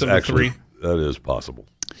hideous of the three? That is possible.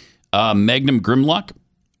 Magnum Grimlock,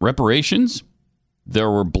 reparations. There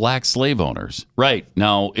were black slave owners. Right.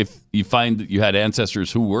 Now, if you find that you had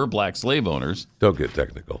ancestors who were black slave owners. Don't get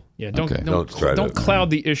technical. Yeah, don't cloud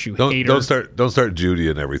the issue, hater. Don't start Judy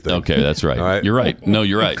and everything. Okay, that's right. All right? You're right. No,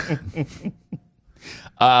 you're right.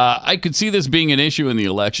 I could see this being an issue in the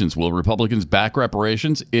elections. Will Republicans back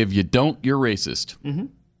reparations? If you don't, you're racist. Mm-hmm.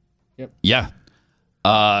 Yep. Yeah.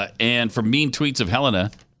 And from mean tweets of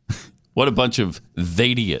Helena, what a bunch of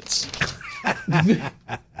they-idiots.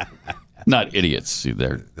 Not idiots. See,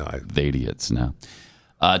 they're they-idiots now.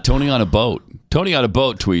 Tony on a boat. Tony on a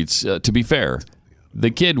boat tweets, to be fair, the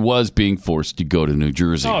kid was being forced to go to New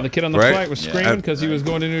Jersey. Oh, the kid on the flight was screaming because he was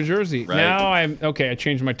going to New Jersey. Right. Now I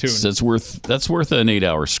changed my tune. So that's worth an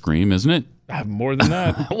 8-hour scream, isn't it? More than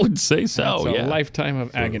that. I would say so. That's a yeah. lifetime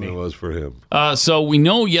of agony. It was for him. So we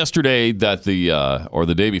know yesterday that or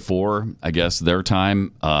the day before, I guess their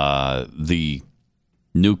time, the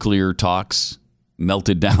nuclear talks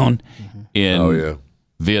melted down in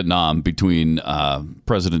Vietnam between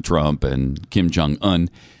President Trump and Kim Jong-un.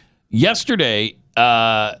 Yesterday,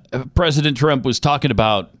 President Trump was talking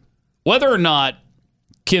about whether or not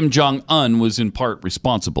Kim Jong-un was in part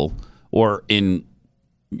responsible or in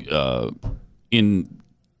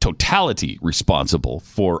totality responsible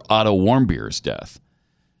for Otto Warmbier's death.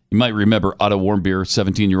 You might remember Otto Warmbier,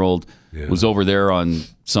 17-year-old, was over there on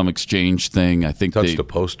some exchange thing. I think touched a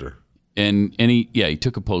poster, and he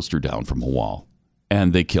took a poster down from a wall,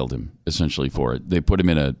 and they killed him essentially for it. They put him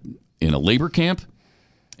in a labor camp,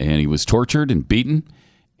 and he was tortured and beaten,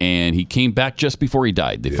 and he came back just before he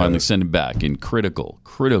died. They finally sent him back in critical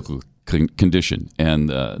condition, and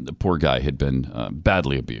the poor guy had been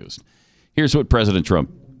badly abused. Here's what President Trump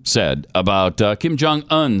said about Kim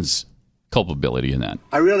Jong-un's culpability in that.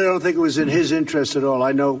 I really don't think it was in his interest at all.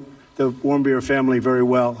 I know the Warmbier family very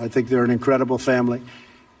well. I think they're an incredible family.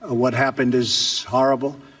 What happened is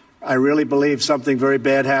horrible. I really believe something very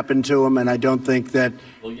bad happened to him, and I don't think that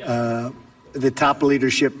the top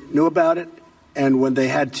leadership knew about it. And when they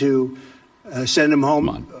had to send him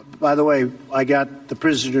home, by the way, I got the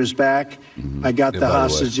prisoners back. I got the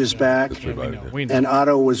hostages back. And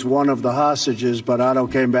Otto was one of the hostages, but Otto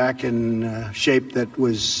came back in shape that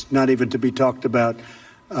was not even to be talked about.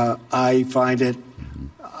 I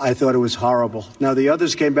thought it was horrible. Now, the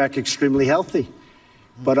others came back extremely healthy,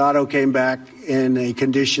 but Otto came back in a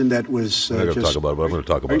condition that was I'm going to talk about it, but I'm going to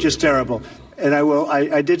talk about it. Just terrible. And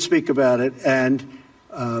I did speak about it, and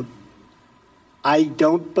I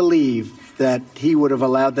don't believe that he would have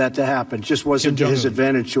allowed that to happen. It just wasn't to his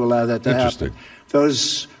advantage to allow that to happen.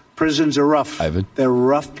 Those prisons are rough. Ivan? They're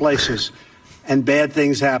rough places, and bad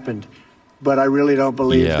things happened. But I really don't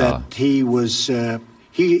believe that he was. I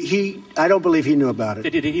don't believe he knew about it.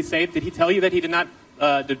 Did he say? Did he tell you that he did not?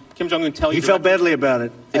 Did Kim Jong-un tell you? He felt badly about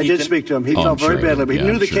it. I did speak to him. He felt very badly. But he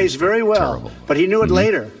knew the case very well. But he knew it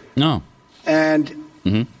later. No. And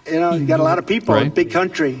you got a lot of people, a big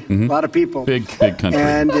country, a lot of people. Big country.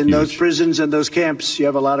 And in those prisons and those camps, you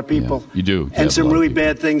have a lot of people. You do. And some really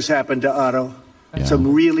bad things happened to Otto. Yeah.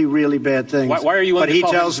 Some really, really bad things. Why are you? But he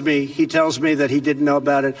tells me that he didn't know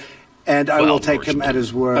about it, and I will take him at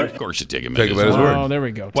his word. Of course, you take him at his word. Oh, there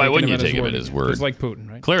we go. Why wouldn't you take him at his word? Just like Putin,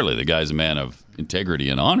 right? Clearly, the guy's a man of integrity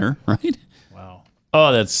and honor, right? Wow.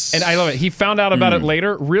 Oh, that's. And I love it. He found out about it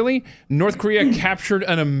later. Really, North Korea captured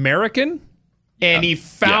an American. And he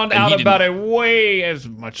found out about it way as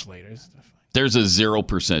much later. There's a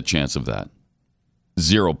 0% chance of that.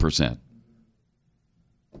 0%.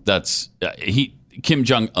 That's Kim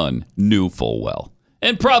Jong-un knew full well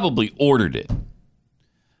and probably ordered it.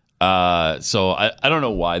 So I don't know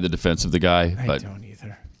why the defense of the guy, but I don't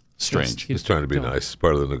either. Strange. He's trying to be nice.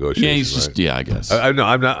 Part of the negotiation. Yeah, he's just I guess. No,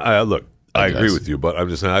 I'm not. Look, I agree with you, but I'm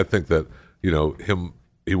just saying. I think that him.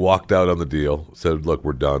 He walked out on the deal, said, look,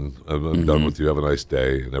 we're done. I'm done with you. Have a nice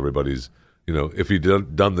day. And everybody's, if he'd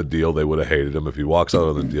done the deal, they would have hated him. If he walks out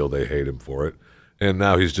on the deal, they hate him for it. And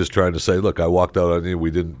now he's just trying to say, look, I walked out on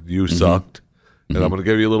you. You sucked. And I'm going to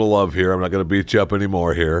give you a little love here. I'm not going to beat you up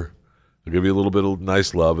anymore here. I'll give you a little bit of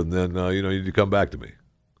nice love. And then, you come back to me.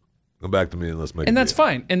 Come back to me and let's make it. And that's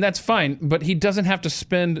fine. And that's fine. But he doesn't have to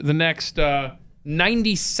spend the next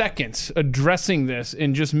 90 seconds addressing this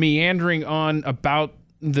and just meandering on about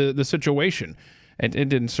the situation. It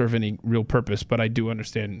didn't serve any real purpose, but I do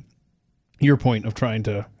understand your point of trying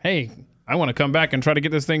to, hey, I want to come back and try to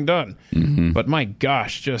get this thing done. But my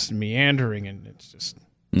gosh, just meandering, and it's just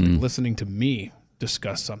like listening to me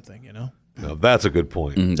discuss something, Now that's a good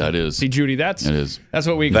point. That is. See, Judy, that's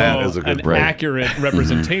what we call an accurate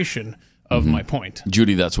representation of my point.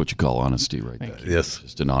 Judy, that's what you call honesty right there. Yes.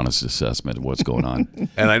 Just an honest assessment of what's going on.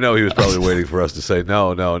 And I know he was probably waiting for us to say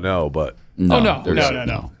no, but...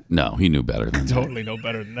 No, he knew better than that. Totally know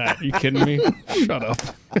better than that. Are you kidding me? Shut up.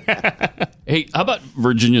 Hey, how about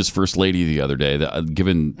Virginia's first lady the other day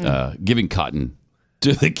giving cotton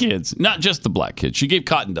to the kids? Not just the black kids. She gave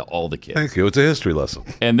cotton to all the kids. Thank you. It's a history lesson.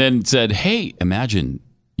 And then said, hey, imagine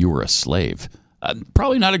you were a slave.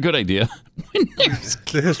 Probably not a good idea. It's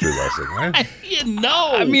a history lesson, right?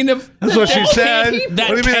 I mean, if That's what she said. What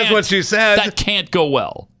do you mean that's what she said? That can't go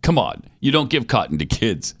well. Come on. You don't give cotton to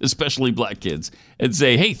kids, especially black kids, and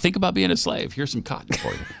say, hey, think about being a slave. Here's some cotton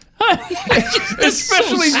for you.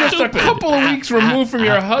 Especially so just a stupid. couple of weeks removed from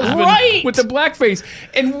your husband with the blackface.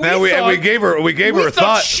 And we gave her a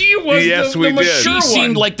thought. She was yes, the we did. She mature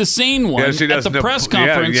seemed one. like the sane one Yeah, she at does the press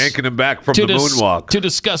conference. Yeah, yanking him back from the moonwalk. To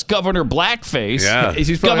discuss Governor Blackface. Yeah.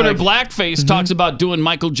 She's probably Governor like, Blackface talks about doing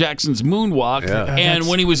Michael Jackson's moonwalk. Yeah. And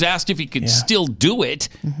when he was asked if he could still do it,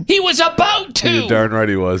 he was about to. You're darn right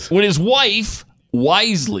he was. When his wife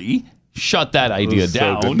wisely shut that idea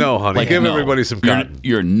down. No, honey. Give everybody some cotton.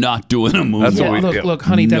 You're not doing a moonwalk. Look,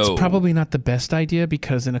 honey, that's probably not the best idea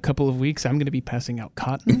because in a couple of weeks I'm going to be passing out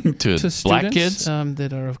cotton to students black kids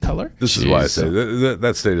that are of color. This is why I say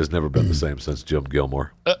that state has never been the same since Jim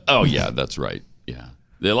Gilmore. Oh, yeah, that's right. Yeah.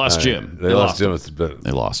 They lost Jim. They lost Jim.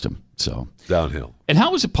 They lost him. So downhill. And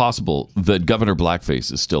how is it possible that Governor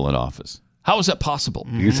Blackface is still in office? How is that possible?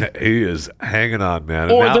 He is hanging on, man.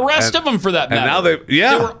 Or the rest of them, for that matter. And now they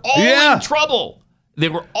were all in trouble. They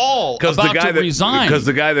were all about to resign. Because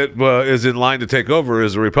the guy that is in line to take over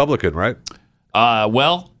is a Republican, right?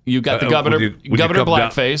 Well, you got the governor, Governor come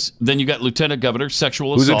Blackface. Then you got Lieutenant Governor,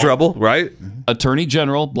 sexual assault. Who's in trouble, right? Attorney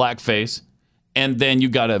General, Blackface. And then you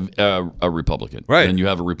got a Republican. Right. And you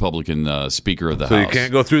have a Republican Speaker of the So House. you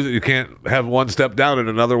can't go through you can't have one step down and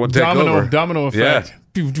another one take over. Domino effect. Yeah.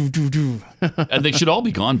 And they should all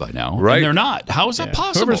be gone by now. Right. And they're not. How is that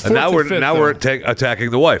possible? And now we're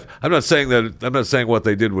attacking the wife. I'm not saying what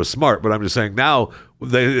they did was smart, but I'm just saying now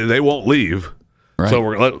they won't leave. Right. So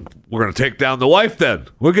we're going to take down the wife. Then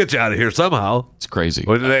we'll get you out of here somehow. It's crazy.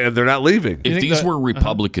 They're not leaving. If these were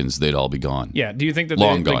Republicans, they'd all be gone. Yeah. Do you think that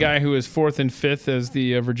the guy who is 4th and 5th, as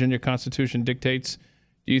the Virginia Constitution dictates,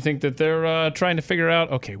 do you think that they're trying to figure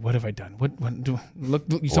out? Okay, what have I done? What do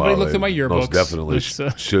somebody looked at my yearbooks? Most definitely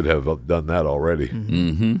should have done that already.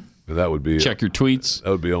 Mm-hmm. And that would be check your tweets.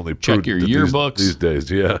 That would be only check your yearbooks these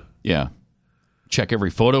days. Yeah. Yeah. Check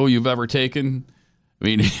every photo you've ever taken. I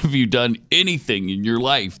mean, have you done anything in your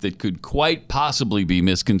life that could quite possibly be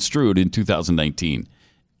misconstrued in 2019?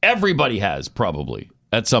 Everybody has probably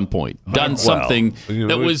at some point done something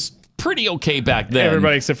that was pretty okay back then.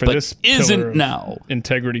 Everybody except for this isn't now.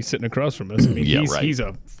 Integrity sitting across from us. I mean, he's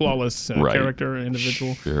a flawless character,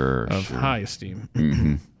 individual of high esteem.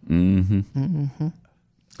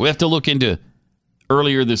 We have to look into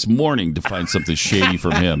earlier this morning to find something shady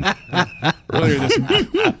from him. No,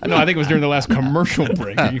 I think it was during the last commercial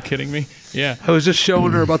break. Are you kidding me? Yeah. I was just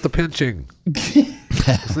showing her about the pinching.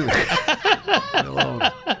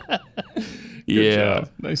 Yeah.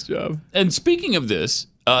 Nice job. And speaking of this,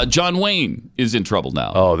 John Wayne is in trouble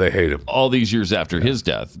now. Oh, they hate him. All these years after his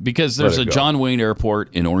death. Because there's a John Wayne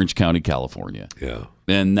Airport in Orange County, California. Yeah.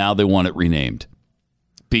 And now they want it renamed.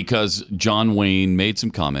 Because John Wayne made some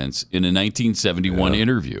comments in a 1971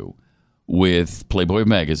 interview with Playboy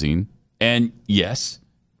magazine. And yes,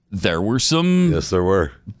 there were some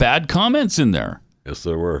bad comments in there. Yes,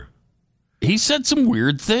 there were. He said some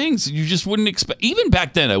weird things you just wouldn't expect. Even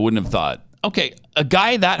back then, I wouldn't have thought, okay, a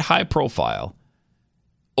guy that high profile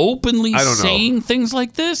openly saying things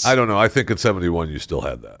like this? I don't know. I think in 71 you still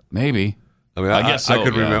had that. Maybe. I mean, I guess so, I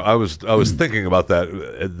could remember. I was thinking about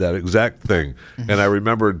that exact thing, and I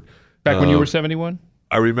remembered back when you were 71.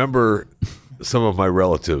 I remember some of my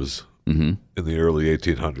relatives in the early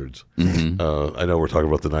 1800s. I know we're talking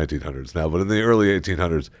about the 1900s now, but in the early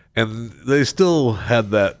 1800s, and they still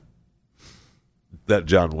had that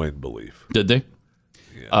John Wayne belief. Did they?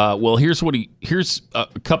 Yeah. Well, here's a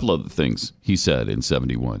couple of the things he said in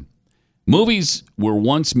 71. Movies were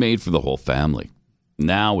once made for the whole family.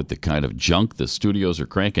 Now, with the kind of junk the studios are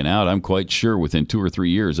cranking out, I'm quite sure within 2 or 3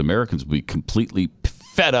 years, Americans will be completely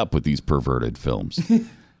fed up with these perverted films.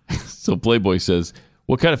 So Playboy says,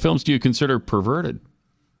 what kind of films do you consider perverted?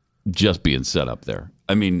 Just being set up there.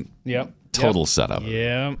 I mean, total setup.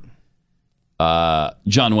 Yeah.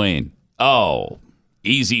 John Wayne. Oh,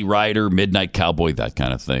 Easy Rider, Midnight Cowboy, that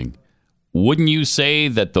kind of thing. Wouldn't you say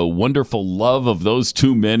that the wonderful love of those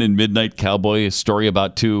two men in Midnight Cowboy, a story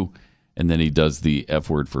about two... And then he does the F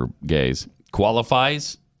word for gays.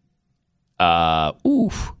 Qualifies?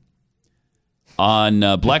 Oof.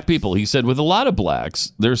 On black people, he said, with a lot of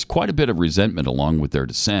blacks, there's quite a bit of resentment along with their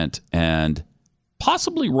descent, and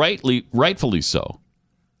possibly rightfully so.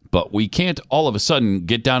 But we can't all of a sudden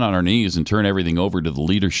get down on our knees and turn everything over to the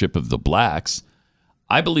leadership of the blacks.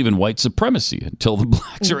 I believe in white supremacy until the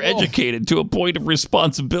blacks are educated to a point of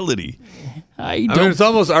responsibility. I mean, it's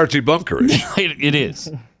almost Archie Bunkerish. It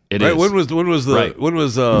is. It right? is. When was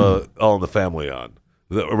All in the Family on?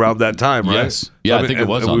 Around that time, right? Yes. Yeah, I think it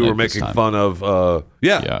was And on we at were this making time. fun of. It would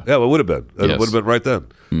have been. It Yes. would have been right then.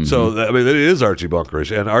 Mhm. So I mean, it is Archie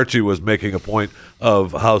Bunkerish, and Archie was making a point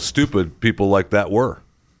of how stupid people like that were.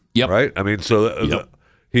 Yep. Right. I mean, so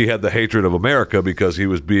he had the hatred of America because he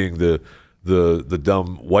was being the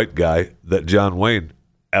dumb white guy that John Wayne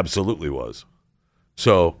absolutely was.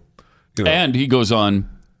 So, And he goes on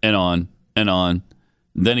and on and on.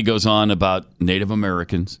 Then he goes on about Native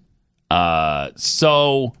Americans. You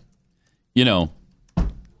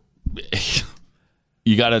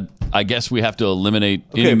got to, I guess we have to eliminate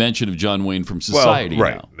any mention of John Wayne from society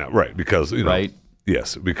now. Right, because Right?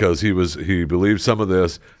 yes, because he believed some of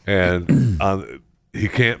this, and he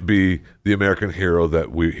can't be the American hero that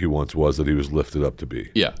he once was, that he was lifted up to be.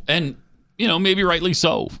 Yeah, and maybe rightly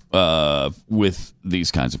so with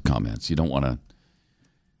these kinds of comments. You don't want to.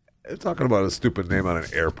 Talking about a stupid name on an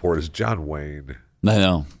airport is John Wayne. I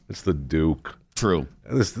know. It's the Duke. True.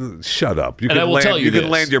 Shut up. You And I will tell you can this.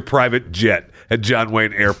 land your private jet at John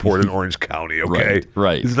Wayne Airport in Orange County, okay?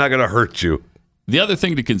 Right. It's not going to hurt you. The other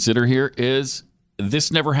thing to consider here is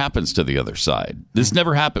this never happens to the other side. This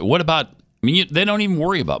never happened. What about, they don't even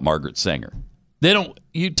worry about Margaret Sanger. They don't,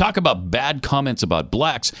 you talk about bad comments about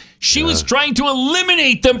blacks. She was trying to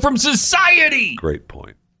eliminate them from society. Great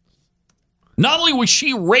point. Not only was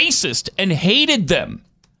she racist and hated them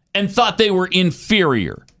and thought they were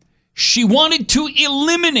inferior, she wanted to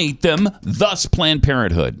eliminate them, thus Planned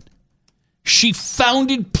Parenthood. She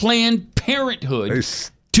founded Planned Parenthood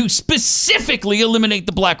to specifically eliminate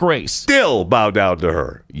the black race. Still bow down to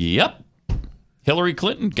her. Yep. Hillary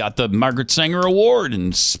Clinton got the Margaret Sanger Award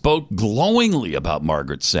and spoke glowingly about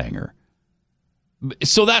Margaret Sanger.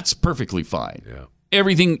 So that's perfectly fine. Yeah.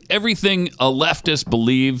 Everything a leftist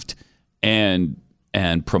believed and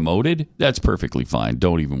promoted, that's perfectly fine.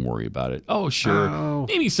 Don't even worry about it. Oh, sure.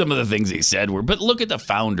 Maybe some of the things they said were, but look at the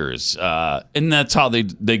founders. And that's how they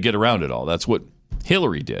get around it all. That's what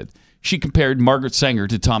Hillary did. She compared Margaret Sanger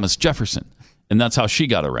to Thomas Jefferson, and that's how she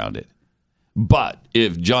got around it. But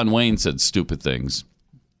if John Wayne said stupid things,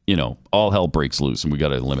 all hell breaks loose, and we got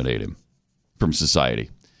to eliminate him from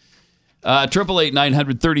society.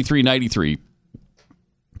 888-900-3393.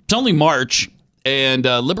 It's only March, and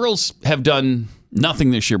liberals have done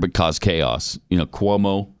nothing this year but cause chaos.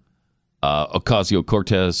 Cuomo,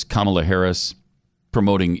 Ocasio-Cortez, Kamala Harris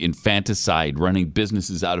promoting infanticide, running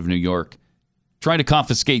businesses out of New York, trying to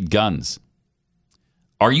confiscate guns.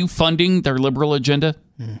 Are you funding their liberal agenda?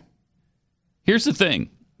 Here's the thing.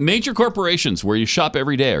 Major corporations where you shop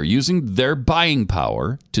every day are using their buying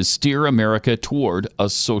power to steer America toward a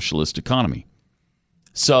socialist economy.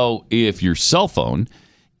 So if your cell phone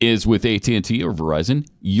is with AT&T or Verizon,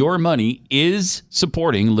 your money is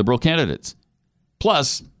supporting liberal candidates.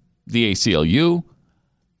 Plus, the ACLU,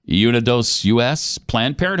 Unidos US,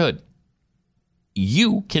 Planned Parenthood.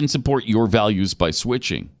 You can support your values by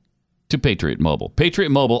switching to Patriot Mobile. Patriot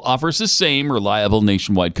Mobile offers the same reliable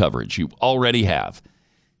nationwide coverage you already have.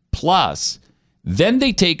 Plus, then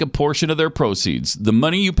they take a portion of their proceeds, the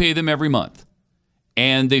money you pay them every month,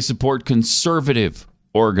 and they support conservative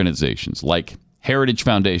organizations like Heritage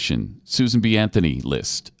Foundation, Susan B. Anthony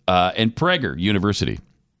List, and Prager University.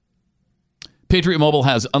 Patriot Mobile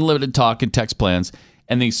has unlimited talk and text plans,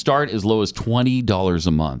 and they start as low as $20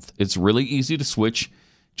 a month. It's really easy to switch.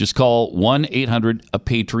 Just call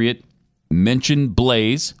 1-800-A-PATRIOT, mention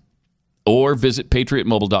Blaze, or visit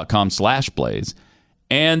patriotmobile.com/Blaze,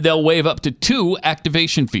 and they'll waive up to 2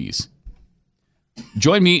 activation fees.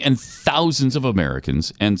 Join me and thousands of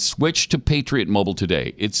Americans and switch to Patriot Mobile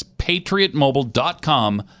today. It's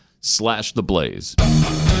patriotmobile.com/theblaze.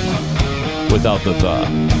 Without the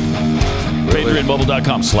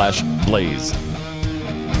patriotmobile.com/blaze.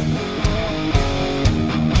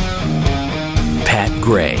 Pat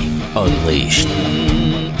Gray Unleashed.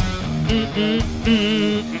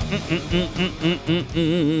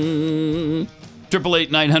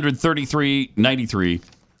 888-900-3393.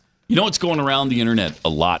 You know what's going around the internet a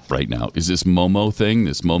lot right now is this Momo thing,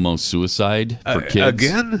 this Momo suicide for kids.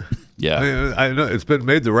 Again? Yeah. I know it's been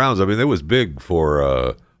made the rounds. I mean, it was big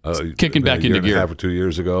for kicking back into gear. A half or 2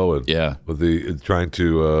 years ago. And with the trying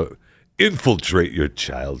to infiltrate your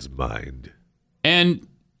child's mind. And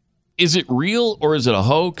is it real or is it a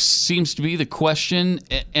hoax? Seems to be the question.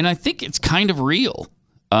 And I think it's kind of real.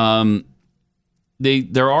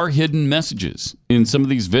 There are hidden messages in some of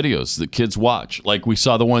these videos that kids watch. Like we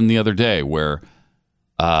saw the one the other day where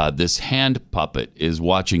this hand puppet is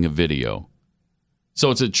watching a video.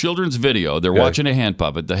 So it's a children's video. They're watching a hand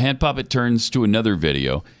puppet. The hand puppet turns to another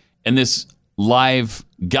video, and this live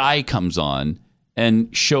guy comes on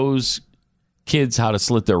and shows kids how to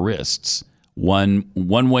slit their wrists. One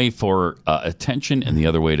way for attention, and the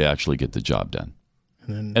other way to actually get the job done.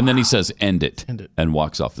 And then he says, "End it," and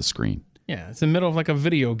walks off the screen. Yeah, it's in the middle of like a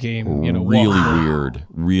video game.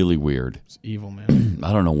 Really weird. It's evil, man.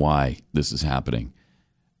 I don't know why this is happening.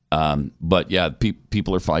 But yeah,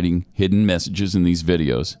 people are finding hidden messages in these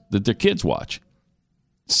videos that their kids watch.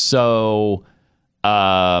 So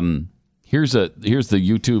here's the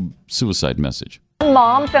YouTube suicide message.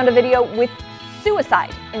 Mom found a video with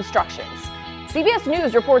suicide instructions. CBS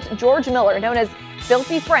News reports George Miller, known as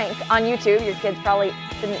Filthy Frank on YouTube, your kids probably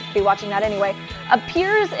shouldn't be watching that anyway,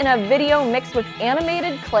 appears in a video mixed with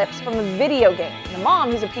animated clips from a video game. The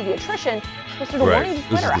mom, who's a pediatrician, posted a warning to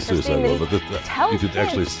Twitter after seeing that he tells you could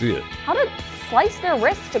actually kids see it. how to slice their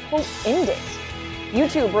wrists to, quote, end it.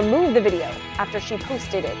 YouTube removed the video after she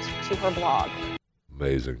posted it to her blog.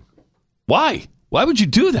 Amazing. Why? Why would you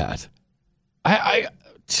do that?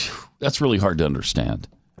 That's really hard to understand.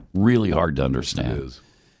 Really hard to understand. It is.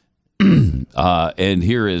 And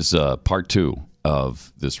here is part 2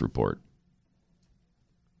 of this report.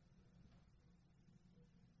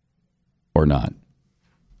 Or not.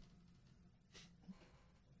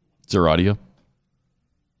 Is there audio?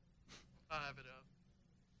 I have it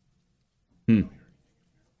up.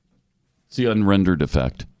 It's the unrendered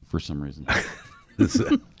effect for some reason.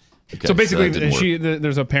 Okay, so basically, that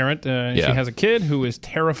there's a parent. She has a kid who is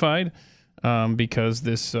terrified because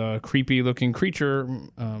this creepy-looking creature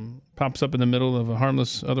pops up in the middle of a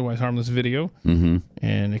otherwise harmless video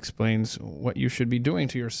and explains what you should be doing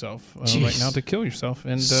to yourself right now to kill yourself.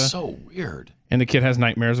 And so weird. And the kid has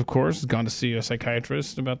nightmares, of course. He's gone to see a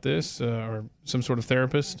psychiatrist about this or some sort of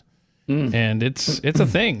therapist. And it's a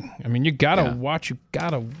thing. I mean, you gotta watch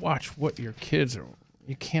what your kids are.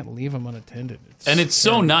 You can't leave them unattended. It's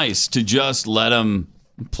so nice to just let them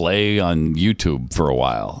play on YouTube for a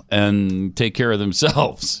while and take care of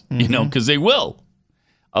themselves, because they will.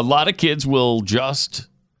 A lot of kids will just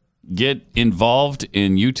get involved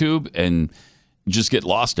in YouTube and just get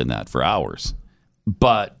lost in that for hours.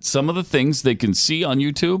 But some of the things they can see on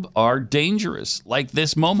YouTube are dangerous, like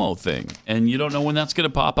this Momo thing. And you don't know when that's going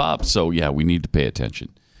to pop up. So, yeah, we need to pay attention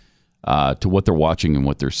to what they're watching and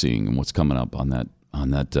what they're seeing and what's coming up on that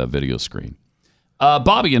video screen.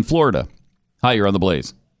 Bobby in Florida. Hi, you're on the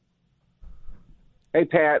Blaze. Hey,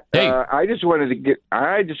 Pat. Hey. I just wanted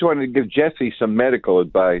to give Jesse some medical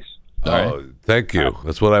advice. Thank you.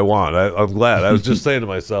 That's what I want. I'm glad. I was just saying to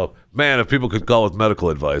myself, man, if people could call with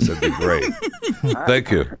medical advice, that'd be great.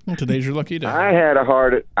 Thank you. Well, today's your lucky day. I had a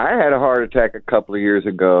heart attack a couple of years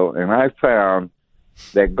ago, and I found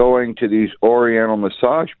that going to these Oriental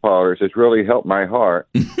massage parlors has really helped my heart.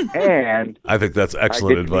 And I think that's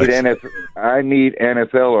excellent advice. I need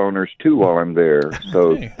NFL owners too while I'm there.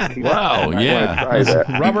 So wow, yeah. Try that.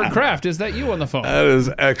 Robert Kraft, is that you on the phone? That is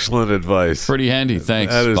excellent advice. Pretty handy.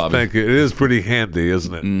 Thanks, Bobby. Thank you. It is pretty handy,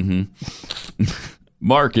 isn't it? Mm-hmm.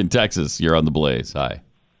 Mark in Texas, you're on the Blaze. Hi.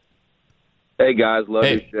 Hey, guys. Love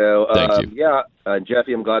your show. Thank you.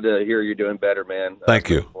 Jeffy, I'm glad to hear you're doing better, man. Thank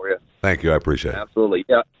you. For you. Thank you. I appreciate it. Absolutely.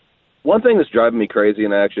 Yeah. One thing that's driving me crazy,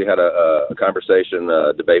 and I actually had a conversation,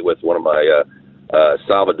 debate with one of my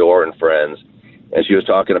Salvadoran friends, and she was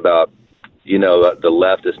talking about, the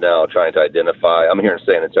left is now trying to identify. I'm here in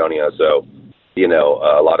San Antonio, so,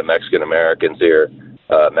 a lot of Mexican Americans here,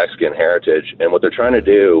 Mexican heritage, and what they're trying to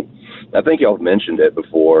do, I think y'all have mentioned it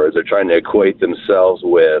before, is they're trying to equate themselves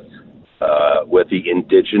with the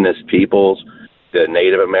indigenous peoples, the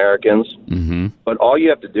Native Americans. Mm-hmm. But all you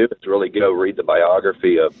have to do is really go read the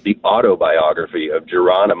autobiography of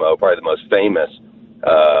Geronimo, probably the most famous,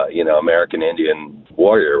 American Indian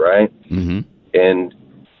warrior, right? Mm-hmm. And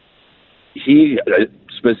he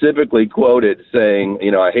specifically quoted saying,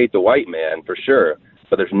 I hate the white man for sure,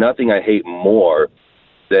 but there's nothing I hate more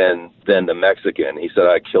than the Mexican. He said,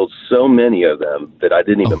 I killed so many of them that I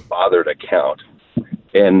didn't even bother to count.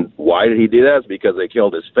 And why did he do that? It's because they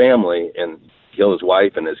killed his family and killed his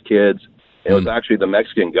wife and his kids. It was actually the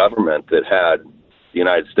Mexican government that had the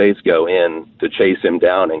United States go in to chase him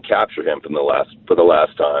down and capture him for the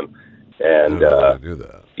last time. And I knew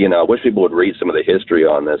that. I wish people would read some of the history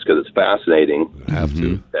on this because it's fascinating. Have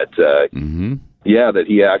to. That that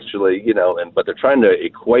he actually but they're trying to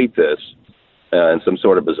equate this in some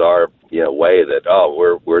sort of bizarre way that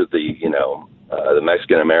we're the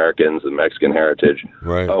Mexican Americans, the Mexican heritage.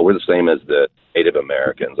 Right. Oh, we're the same as the Native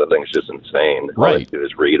Americans. I think it's just insane. Right. All I do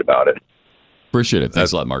is read about it. Appreciate it.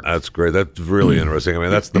 Thanks a lot, Mark. That's great. That's really interesting. I mean,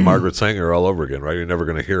 that's the Margaret Sanger all over again, right? You're never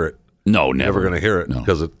going to hear it. No, never going to hear it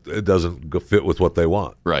because it doesn't fit with what they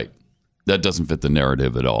want. Right. That doesn't fit the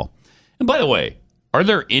narrative at all. And by the way, Are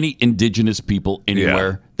there any indigenous people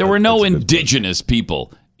anywhere? There were no indigenous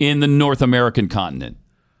people in the North American continent.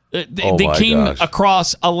 They came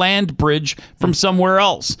across a land bridge from somewhere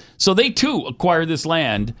else. So they, too, acquired this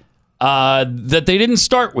land that they didn't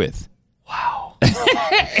start with. Wow.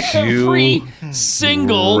 Every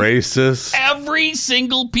single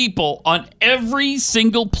people on every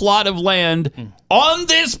single plot of land on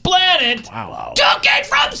this planet took it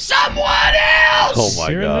from someone else. Oh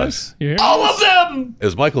my gosh! All of them.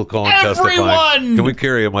 Is Michael Cohen testifying? Can we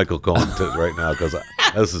carry a Michael Cohen right now? Because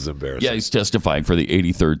this is embarrassing. Yeah, he's testifying for the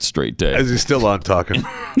 83rd straight day. Is he still on talking?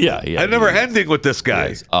 Yeah. I'm never ending with this guy.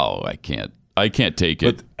 Yes. Oh, I can't take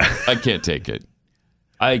it. I can't take it.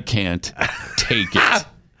 I can't take it.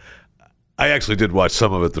 I actually did watch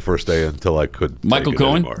some of it the first day until I couldn't. Michael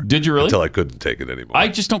Cohen? Anymore. Did you really? Until I couldn't take it anymore. I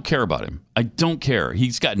just don't care about him. I don't care.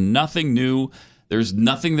 He's got nothing new. There's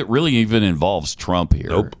nothing that really even involves Trump here.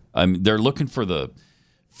 Nope. I mean, they're looking for the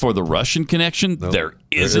Russian connection. Nope. There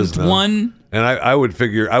isn't one. And I would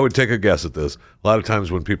take a guess at this. A lot of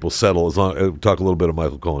times when people settle, talk a little bit of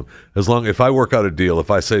Michael Cohen. If I work out a deal,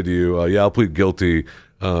 if I say to you, I'll plead guilty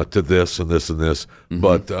to this and this and this,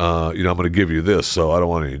 but I'm going to give you this, so I don't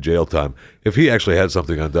want any jail time. If he actually had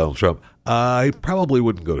something on Donald Trump, I probably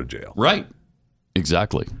wouldn't go to jail. Right.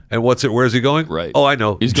 Exactly. And where's he going? Right. Oh, I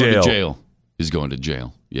know. He's going to jail. He's going to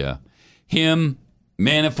jail. Yeah. Him,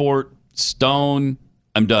 Manafort, Stone.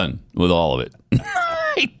 I'm done with all of it.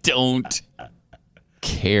 I don't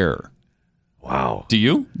care. Wow. Do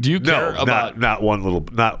you? Do you care about not one little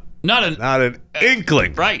not an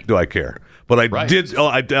inkling? Right. Do I care? But I did.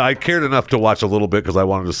 I cared enough to watch a little bit because I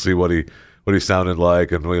wanted to see what he sounded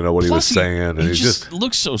like and what he was saying. And he just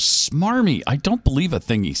looks so smarmy. I don't believe a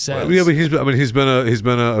thing he says. Yeah, but he's been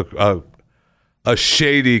a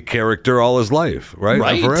shady character all his life,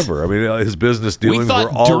 right? Forever. I mean, his business dealings were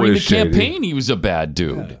always during the shady. campaign he was a bad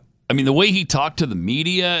dude. Yeah. I mean, the way he talked to the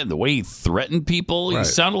media and the way he threatened people, he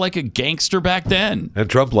sounded like a gangster back then. And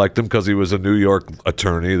Trump liked him because he was a New York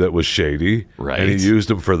attorney that was shady. Right. And he used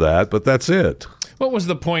him for that, but that's it. What was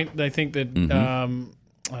the point, I think, that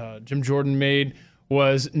Jim Jordan made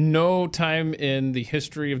was no time in the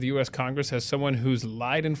history of the U.S. Congress has someone who's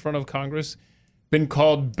lied in front of Congress been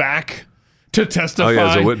called back to testify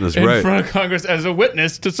as a witness, in front of Congress as a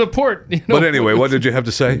witness to support. But anyway, what did you have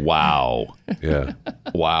to say? Wow. Yeah.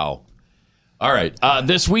 Wow. All right.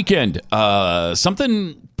 This weekend,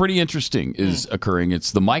 something pretty interesting is occurring.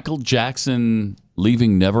 It's the Michael Jackson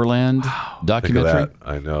Leaving Neverland documentary. Think of that.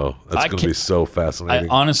 I know. That's going to be so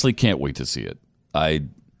fascinating. I honestly can't wait to see it. I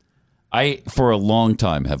for a long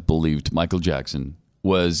time have believed Michael Jackson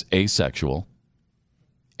was asexual.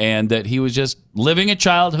 And that he was just living a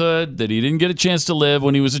childhood that he didn't get a chance to live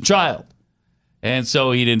when he was a child. And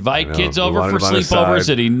so he'd invite kids over for sleepovers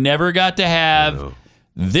that he never got to have.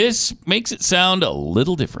 This makes it sound a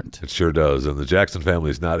little different. It sure does. And the Jackson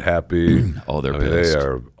family's not happy. Oh, they're pissed. They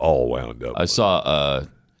are all wound up. I saw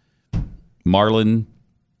Marlon,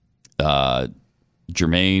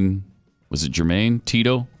 Jermaine. Was it Jermaine?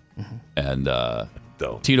 Tito? And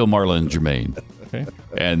Tito, Marlon, and Jermaine. Okay.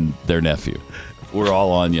 And their nephew. We're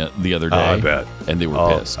all on the other day. I bet. And they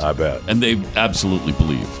were pissed. I bet. And they absolutely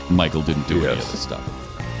believe Michael didn't do any of this stuff.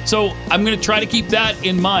 So I'm going to try to keep that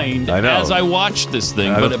in mind as I watch this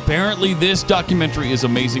thing. But apparently this documentary is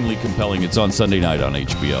amazingly compelling. It's on Sunday night on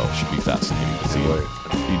HBO. Should be fascinating to see.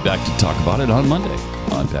 Be back to talk about it on Monday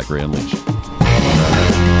on Pat Gray Unleashed.